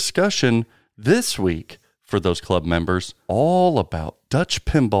little discussion this week for those club members, all about Dutch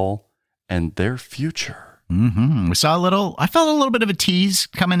pinball and their future. We saw I felt a little bit of a tease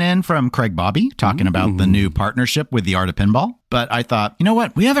coming in from Craig Bobby talking about the new partnership with the Art of Pinball. But I thought, you know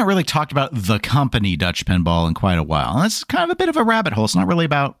what? We haven't really talked about the company Dutch Pinball in quite a while. And that's kind of a bit of a rabbit hole. It's not really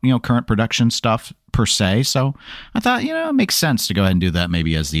about, current production stuff per se. So I thought, it makes sense to go ahead and do that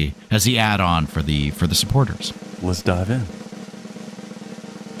maybe as the add-on for the supporters. Let's dive in.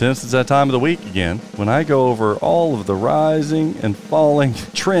 Dennis, it's that time of the week again when I go over all of the rising and falling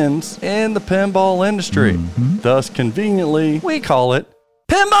trends in the pinball industry. Thus, conveniently, we call it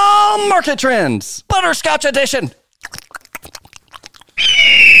Pinball Market Trends, Butterscotch Edition.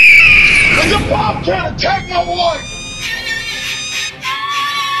 Your mom trying to take my wife!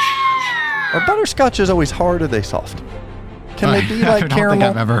 Are butterscotches always hard or are they soft? Can they be like caramel?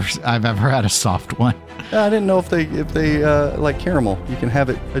 I don't think I've ever had a soft one. I didn't know if they like caramel. You can have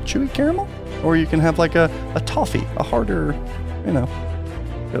it a chewy caramel, or you can have like a toffee, a harder,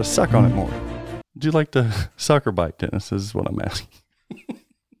 gotta suck on it more. Do you like to suck or bite, Dennis? This is what I'm asking.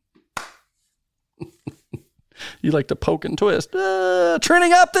 You like to poke and twist.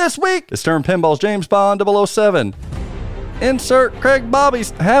 Trending up this week, the Stern Pinball's James Bond 007. Insert Craig Bobby's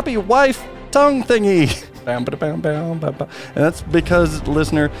happy wife tongue thingy. And that's because,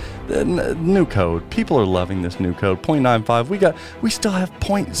 listener, the new code. People are loving this new code. 0.95. We still have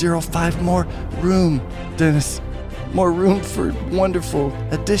 0.05 more room, Dennis. More room for wonderful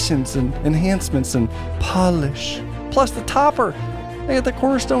additions and enhancements and polish. Plus the topper. They got the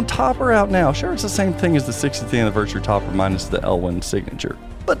Cornerstone topper out now. Sure, it's the same thing as the 60th anniversary topper minus the Elwyn signature.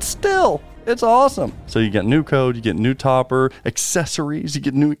 But still, it's awesome. So you get new code, you get new topper, accessories, you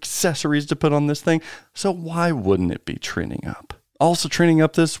get new accessories to put on this thing. So why wouldn't it be trending up? Also trending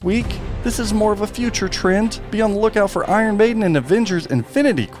up this week, this is more of a future trend. Be on the lookout for Iron Maiden and Avengers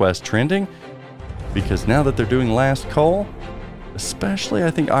Infinity Quest trending. Because now that they're doing Last Call, especially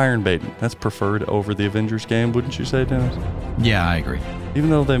I think Iron Maiden, that's preferred over the Avengers game, wouldn't you say, Dennis? Yeah, I agree. Even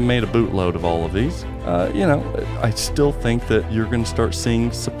though they made a bootload of all of these, I still think that you're going to start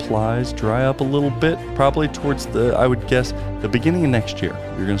seeing supplies dry up a little bit. Probably towards I would guess, the beginning of next year.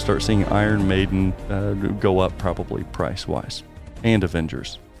 You're going to start seeing Iron Maiden go up probably price-wise. And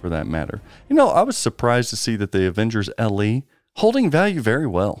Avengers, for that matter. I was surprised to see that the Avengers LE holding value very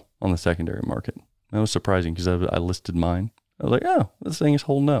well on the secondary market. That was surprising because I listed mine. I was like, oh, this thing is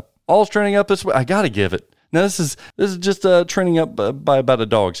holding up. All's trending up this way. I got to give it. Now, this is just trending up by about a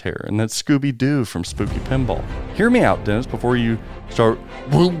dog's hair, and that's Scooby-Doo from Spooky Pinball. Hear me out, Dennis, before you start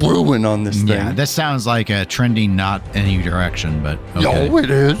woo-wooing on this thing. Yeah, this sounds like a trending not any direction, but okay. No, it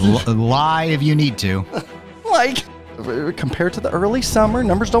is. Lie if you need to. Like, compared to the early summer,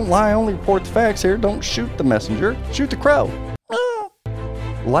 numbers don't lie, only report the facts here. Don't shoot the messenger, shoot the crow.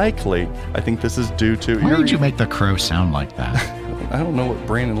 Likely, I think this is due to... Why did you make the crow sound like that? I don't know what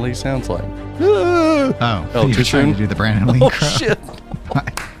Brandon Lee sounds like. Oh, too too soon? to do the Brandon Lee crow. Shit. Did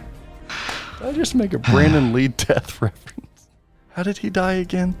I just make a Brandon Lee death reference? How did he die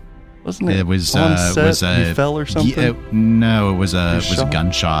again? Wasn't it? It was on set, he fell or something? No, it was a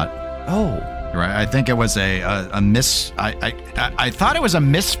gunshot. Oh. Right. I think it was a miss. I thought it was a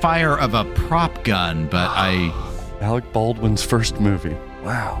misfire of a prop gun, but Alec Baldwin's first movie.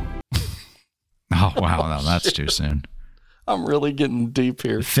 Wow. Oh, wow. No, that's too soon. I'm really getting deep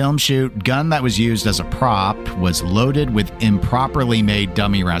here. Film shoot, gun that was used as a prop was loaded with improperly made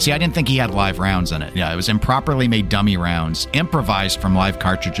dummy rounds. See, I didn't think he had live rounds in it. Yeah, it was improperly made dummy rounds, improvised from live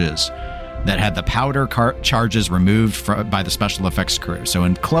cartridges that had the powder charges removed by the special effects crew. So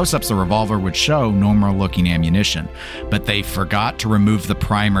in close-ups, the revolver would show normal-looking ammunition, but they forgot to remove the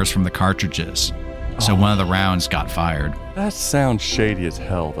primers from the cartridges. So one of the rounds got fired. That sounds shady as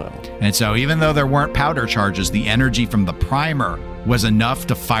hell, though. And so even though there weren't powder charges, the energy from the primer was enough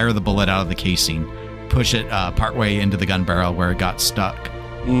to fire the bullet out of the casing, push it partway into the gun barrel where it got stuck.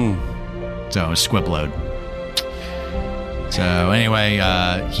 So it was squibloed. So anyway,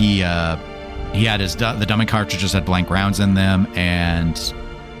 he had the dummy cartridges had blank rounds in them, and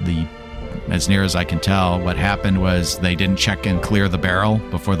as near as I can tell, what happened was they didn't check and clear the barrel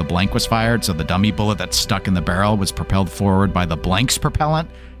before the blank was fired, so the dummy bullet that stuck in the barrel was propelled forward by the blank's propellant,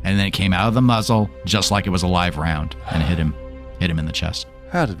 and then it came out of the muzzle just like it was a live round and hit him in the chest.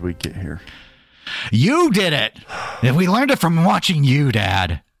 How did we get here? You did it! We learned it from watching you,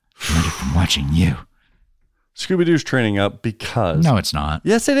 Dad. We learned it from watching you. Scooby-Doo's trending up because... No, it's not.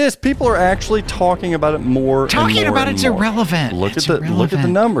 Yes, it is. People are actually talking about it more Talking and more about and it's more. irrelevant. Look It's at the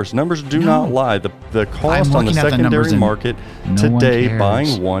numbers. Numbers do not lie. The cost on the secondary market today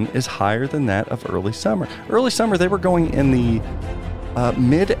buying one is higher than that of early summer. Early summer, they were going in the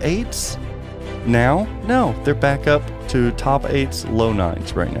mid-8s Now, no, they're back up to top 8s, low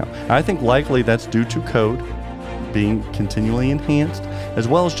 9s right now. I think likely that's due to code being continually enhanced, as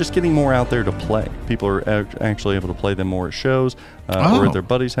well as just getting more out there to play. People are actually able to play them more at shows or at their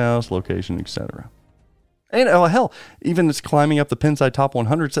buddy's house, location, etc. And hell, even it's climbing up the Pinside Top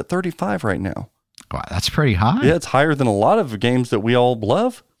 100. It's at 35 right now. Wow, that's pretty high. Yeah, it's higher than a lot of games that we all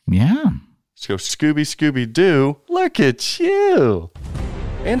love. Yeah. Let's go Scooby-Doo. Look at you.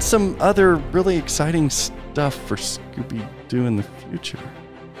 And some other really exciting stuff for Scooby-Doo in the future.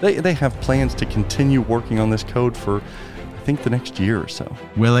 They have plans to continue working on this code for, I think, the next year or so.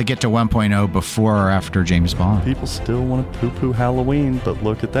 Will it get to 1.0 before or after James Bond? People still want to poo-poo Halloween, but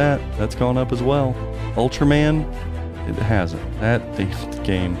look at that. That's gone up as well. Ultraman, it hasn't. That damn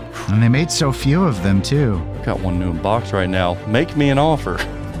game. And they made so few of them, too. I've got one new in box right now. Make me an offer.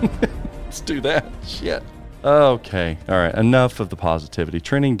 Let's do that. Shit. Okay. All right. Enough of the positivity.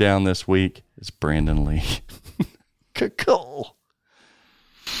 Trending down this week is Brandon Lee. Cool.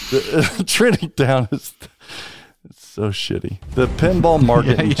 Trending down is it's so shitty. The pinball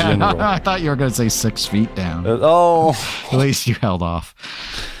market in general. I thought you were going to say 6 feet down. At least you held off.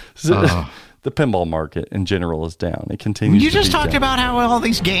 The pinball market in general is down. It continues. You to just be talked down. about how all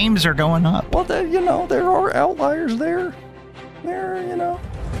these games are going up. Well, there are outliers there.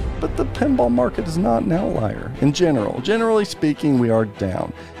 But the pinball market is not an outlier in general. Generally speaking, we are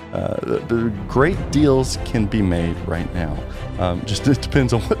down. The great deals can be made right now. Just it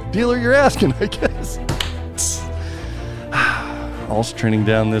depends on what dealer you're asking, I guess. Also trending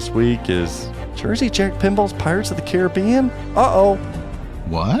down this week is Jersey Jack Pinball's Pirates of the Caribbean. Uh-oh.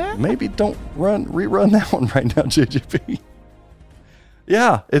 What? Maybe don't rerun that one right now, JJP.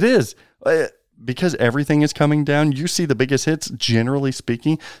 Yeah, it is. Because everything is coming down, you see the biggest hits, generally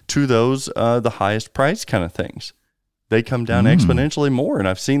speaking, to those the highest price kind of things. They come down exponentially more, and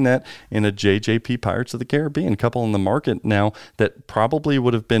I've seen that in a JJP Pirates of the Caribbean, a couple in the market now that probably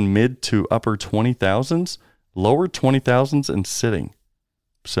would have been mid to upper 20,000s, lower 20,000s, and sitting.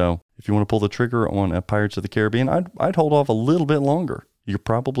 So if you want to pull the trigger on a Pirates of the Caribbean, I'd hold off a little bit longer. You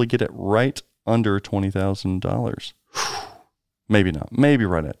probably get it right under $20,000. Maybe not. Maybe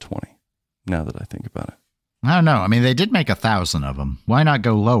right at 20. Now that I think about it. I don't know. I mean, they did make 1,000 of them. Why not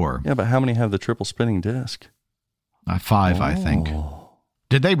go lower? Yeah, but how many have the triple spinning disc? 5, I think.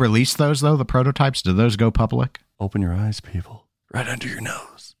 Did they release those, though, the prototypes? Did those go public? Open your eyes, people. Right under your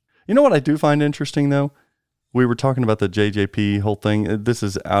nose. You know what I do find interesting, though? We were talking about the JJP whole thing. This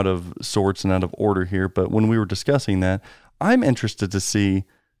is out of sorts and out of order here, but when we were discussing that, I'm interested to see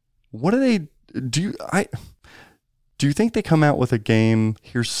what do they do. Do you think they come out with a game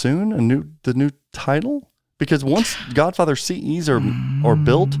here soon? The new title? Because once Godfather CEs are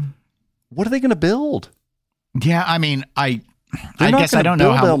built, what are they going to build? Yeah, I mean, I guess I don't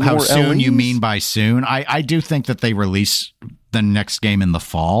know how soon you mean by soon. I do think that they release the next game in the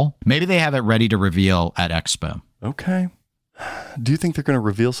fall. Maybe they have it ready to reveal at Expo. Okay. Do you think they're going to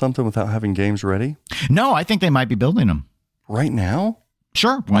reveal something without having games ready? No, I think they might be building them. Right now?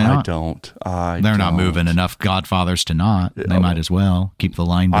 Sure, why not? They're not moving enough Godfathers to not. They might as well keep the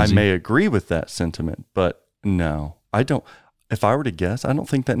line busy. I may agree with that sentiment, but no, I don't. If I were to guess, I don't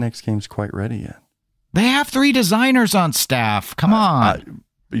think that next game's quite ready yet. They have 3 designers on staff. Come on.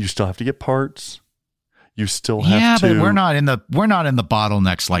 You still have to get parts. You still have to. Yeah, but we're not in the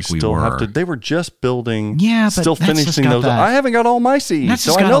bottlenecks like we were. They were just building. Yeah, but still finishing those. I haven't got all my seeds, that's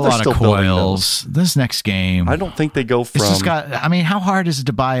so just I know got a they're lot still of building coils. those. This next game, I don't think they go from. I mean, how hard is it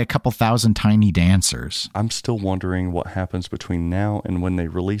to buy a couple thousand tiny dancers? I'm still wondering what happens between now and when they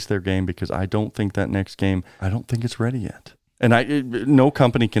release their game, because I don't think that next game. I don't think it's ready yet, and no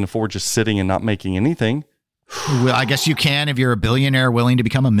company can afford just sitting and not making anything. Well, I guess you can if you're a billionaire willing to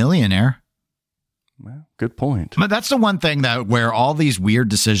become a millionaire. Well, good point. But that's the one thing that where all these weird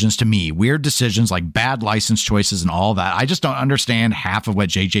decisions like bad license choices and all that, I just don't understand half of what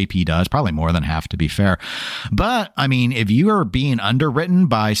JJP does, probably more than half to be fair. But I mean, if you are being underwritten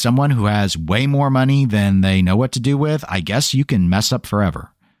by someone who has way more money than they know what to do with, I guess you can mess up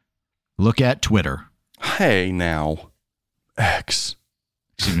forever. Look at Twitter. Hey, now. X.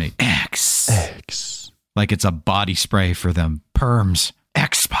 Excuse me. X. Like it's a body spray for them perms.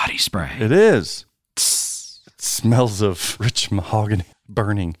 X body spray. It is. It smells of rich mahogany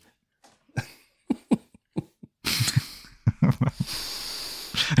burning.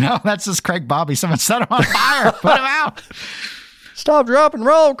 No, that's just Craig Bobby. Someone set him on fire. Put him out. Stop, drop, and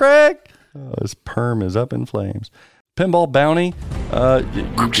roll, Craig. His perm is up in flames. Pinball Bounty.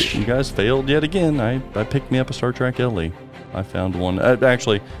 You guys failed yet again. I picked me up a Star Trek LE. I found one.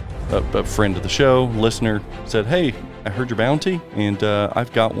 Actually, a friend of the show, listener, said, hey, I heard your bounty, and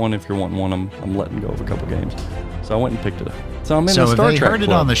I've got one if you're wanting one. I'm letting go of a couple games. So I went and picked it up. So I'm in So the if Star they Trek heard it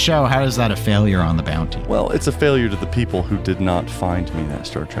club. on the show, how is that a failure on the bounty? Well, it's a failure to the people who did not find me that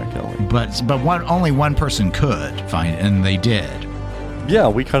Star Trek LE. But only one person could find it, and they did. Yeah,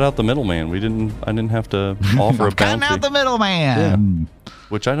 we cut out the middleman. I didn't have to offer a Cutting bounty. out the middleman.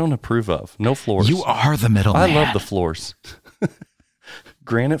 Which I don't approve of. No floors. You are the middleman. I love the floors.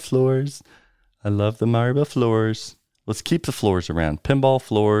 Granite floors. I love the marble floors. Let's keep the floors around. Pinball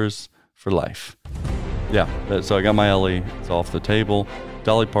floors for life. Yeah, so I got my LE. It's off the table.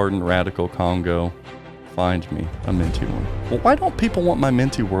 Dolly Parton, Radical Congo. Find me a minty one. Well, why don't people want my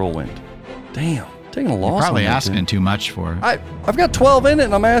minty whirlwind? Damn, taking a loss. You're probably on that asking thing. too much for it. I've got 12 in it,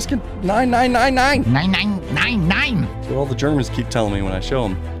 and I'm asking 9999. 9999. That's what all the Germans keep telling me when I show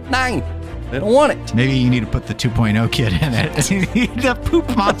them. 9. They don't want it. Maybe you need to put the 2.0 kit in it. You need the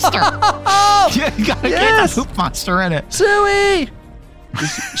poop monster. You gotta get the poop monster in it. Suey!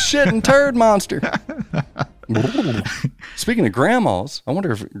 Shit and turd monster. Speaking of grandmas, I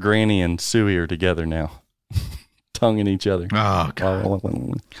wonder if Granny and Suey are together now. Tonguing each other. Oh,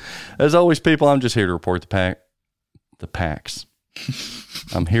 God. As always, people, I'm just here to report the packs.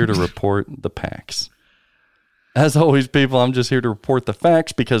 I'm here to report the packs. As always, people, I'm just here to report the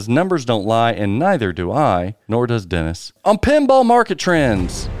facts because numbers don't lie, and neither do I, nor does Dennis. On pinball market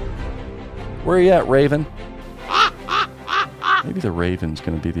trends. Where are you at, Raven? Maybe the Raven's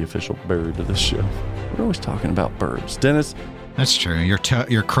going to be the official bird of this show. We're always talking about birds. Dennis? That's true. Your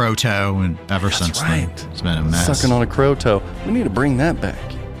crow toe, and ever since then, it's been a mess. Sucking on a crow toe. We need to bring that back.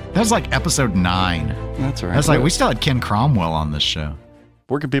 That was like episode 9. That's right. That's like, we still had Ken Cromwell on this show.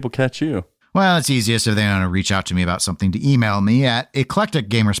 Where can people catch you? Well, it's easiest if they want to reach out to me about something to email me at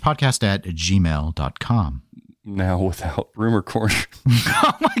eclecticgamerspodcast@gmail.com. Now without Rumor Corner.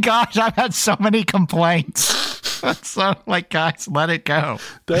 Oh my gosh, I've had so many complaints. So, like, guys, let it go.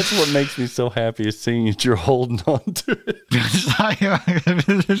 That's what makes me so happy is seeing that you're holding on to it.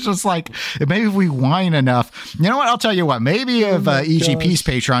 It's just like, maybe if we whine enough. You know what? I'll tell you what. Maybe if EGP's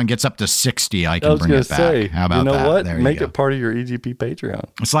Patreon gets up to 60, I can bring it back. Say, How about you know that? what? There Make you it part of your EGP Patreon.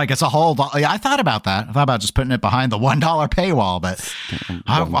 It's like it's a whole. I thought about that. I thought about just putting it behind the $1 paywall, but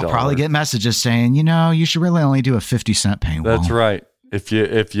I'll probably get messages saying, you should really only do a 50-cent paywall. That's right. If you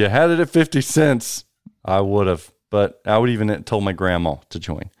had it at 50 cents, I would have. But I would even have told my grandma to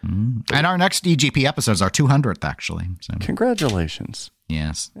join. And our next EGP episodes are 200th, actually. So. Congratulations.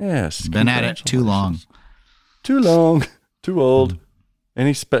 Yes. Yes. Been at it too long. Too long. Too old.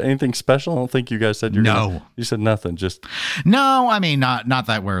 Anything special? I don't think you guys said you're No. You said nothing. Just No, I mean not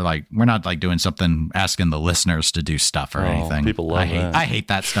that we're not like doing something asking the listeners to do stuff or anything. People love that. I hate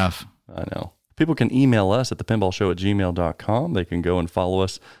that stuff. I know. People can email us at thepinballshow@gmail.com. They can go and follow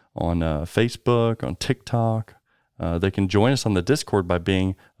us on Facebook, on TikTok. They can join us on the Discord by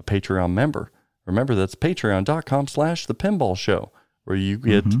being a Patreon member. Remember, that's patreon.com/thepinballshow, where you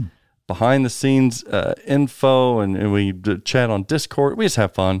get behind the scenes info and we chat on Discord. We just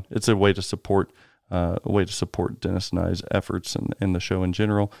have fun. It's a way to support Dennis and I's efforts and the show in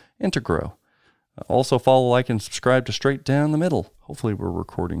general and to grow. Also follow, like, and subscribe to Straight Down the Middle. Hopefully we're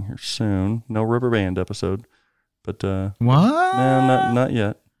recording here soon. No rubber band episode, but What? no, not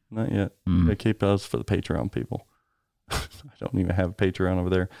yet. Not yet. They keep us for the Patreon people. I don't even have a Patreon over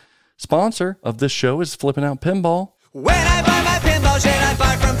there. Sponsor of this show is Flipping Out Pinball. When I buy my pinball shit, I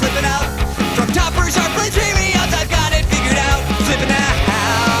buy from Flippin' Out. From toppers, hard plates, premiums, I've got it figured out. Flippin'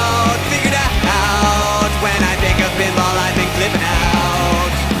 out, figured out. When I think of pinball, I think flippin'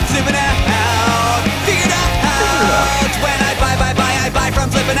 out. Flippin' out, figured out. When I buy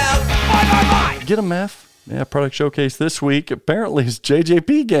from Flippin' Out. Buy. Get a F. Yeah, product showcase this week apparently is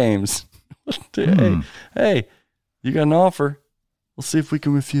JJP Games. Hey, you got an offer. We'll see if we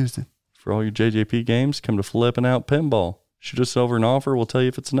can refuse it. For all your JJP games, come to Flipping Out Pinball. Shoot us over an offer. We'll tell you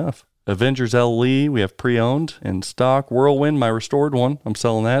if it's enough. Avengers LE, we have pre-owned in stock. Whirlwind, my restored one. I'm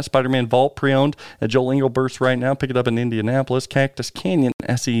selling that. Spider-Man Vault, pre-owned at Joel Engelbert's right now. Pick it up in Indianapolis. Cactus Canyon,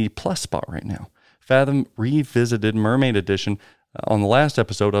 SE Plus spot right now. Fathom Revisited Mermaid Edition. On the last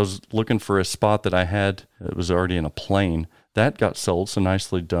episode, I was looking for a spot that I had. It was already in a plane. That got sold, so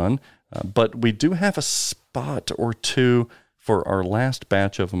nicely done. But we do have a spot or two for our last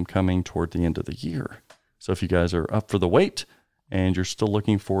batch of them coming toward the end of the year. So if you guys are up for the wait and you're still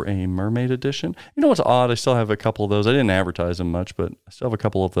looking for a mermaid edition, you know what's odd? I still have a couple of those. I didn't advertise them much, but I still have a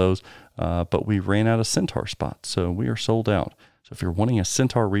couple of those. But we ran out of Centaur spots, so we are sold out. So if you're wanting a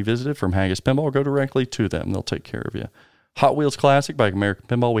Centaur Revisited from Haggis Pinball, go directly to them. They'll take care of you. Hot Wheels Classic by American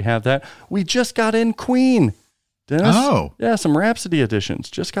Pinball, we have that. We just got in Queen. Dennis? Oh. Yeah, some Rhapsody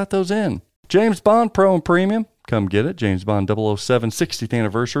editions. Just got those in. James Bond Pro and Premium. Come get it. James Bond 007 60th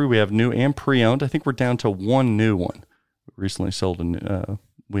anniversary. We have new and pre-owned. I think we're down to one new one. We recently sold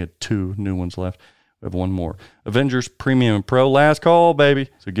we had 2 new ones left. We have one more. Avengers Premium and Pro. Last call, baby.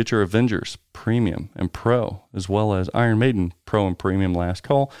 So get your Avengers Premium and Pro, as well as Iron Maiden Pro and Premium. Last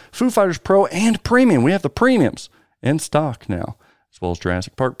call. Foo Fighters Pro and Premium. We have the premiums in stock now, as well as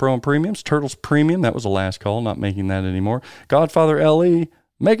Jurassic Park Pro and Premiums. Turtles Premium. That was the last call. Not making that anymore. Godfather LE.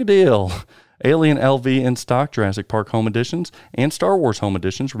 Make a deal. Alien LV in stock, Jurassic Park Home Editions, and Star Wars Home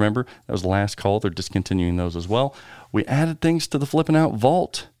Editions. Remember, that was the last call. They're discontinuing those as well. We added things to the Flippin' Out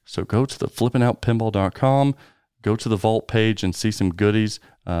Vault. So go to the flippinoutpinball.com, go to the Vault page and see some goodies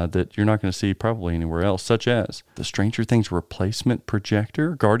that you're not going to see probably anywhere else, such as the Stranger Things replacement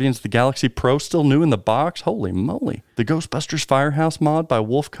projector, Guardians of the Galaxy Pro still new in the box. Holy moly. The Ghostbusters Firehouse mod by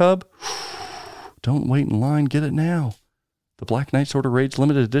Wolf Cub. Don't wait in line. Get it now. The Black Knight Sword of Rage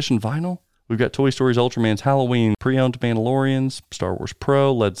limited edition vinyl. We've got Toy Story's Ultraman's Halloween, pre-owned Mandalorians, Star Wars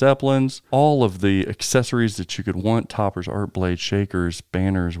Pro, Led Zeppelins, all of the accessories that you could want, toppers, art blades, shakers,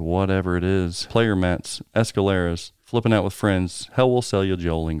 banners, whatever it is, player mats, escaleras, flipping out with friends. Hell will sell you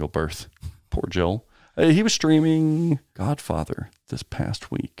Joel Engelberth. Poor Joel. He was streaming Godfather this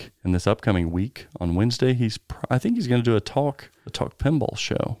past week. And this upcoming week, on Wednesday, I think he's going to do a talk pinball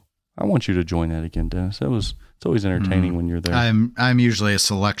show. I want you to join that again, Dennis. It's always entertaining when you're there. I'm usually a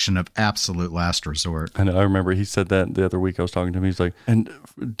selection of absolute last resort. I know. I remember he said that the other week. I was talking to him. He's like, and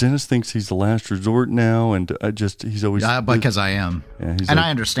Dennis thinks he's the last resort now, and he's always because I am, yeah,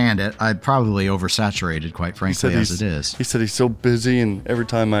 I understand it. I'm probably oversaturated, quite frankly, as it is. He said he's so busy, and every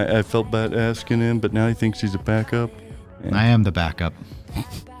time I felt bad asking him, but now he thinks he's a backup. And I am the backup.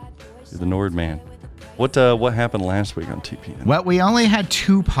 You're the Nord man. What happened last week on TPN? Well, we only had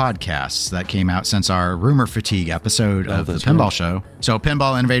 2 podcasts that came out since our Rumor Fatigue episode of the Pinball Show. So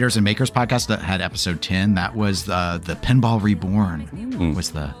Pinball Innovators and Makers podcast that had episode 10. That was the Pinball Reborn was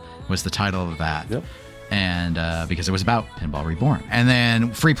the title of that. Yep. And because it was about Pinball Reborn. And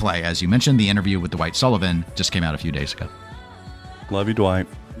then Free Play, as you mentioned, the interview with Dwight Sullivan just came out a few days ago. Love you, Dwight.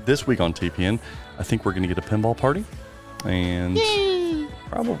 This week on TPN, I think we're going to get a pinball party. And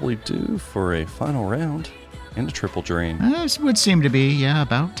probably due for a final round and a triple drain. This would seem to be,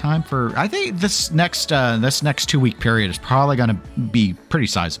 about time for... I think this next 2-week period is probably going to be pretty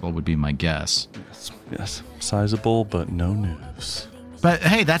sizable, would be my guess. Yes. Sizable, but no news. But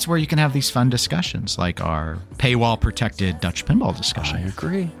hey, that's where you can have these fun discussions, like our paywall-protected Dutch pinball discussion. I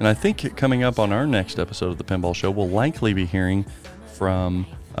agree. And I think coming up on our next episode of the Pinball Show, we'll likely be hearing from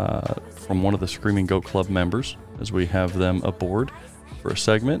one of the Screaming Goat Club members as we have them aboard for a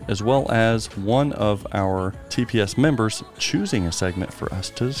segment, as well as one of our TPS members choosing a segment for us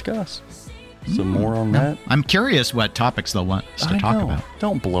to discuss. So more on that. I'm curious what topics they'll want us to talk about.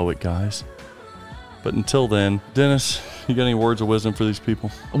 Don't blow it, guys. But until then, Dennis, you got any words of wisdom for these people?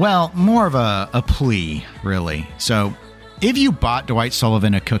 Well, more of a plea, really. So if you bought Dwight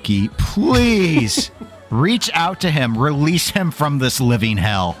Sullivan a cookie, please reach out to him. Release him from this living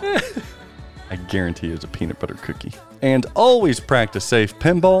hell. I guarantee it's a peanut butter cookie. And always practice safe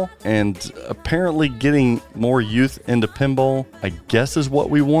pinball. And apparently getting more youth into pinball, I guess, is what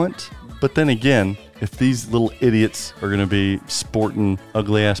we want. But then again, if these little idiots are going to be sporting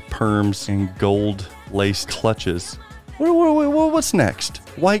ugly-ass perms and gold-laced clutches, what's next?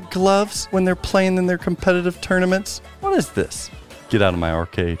 White gloves when they're playing in their competitive tournaments? What is this? Get out of my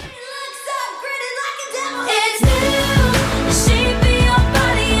arcade. You look so pretty like a devil. It's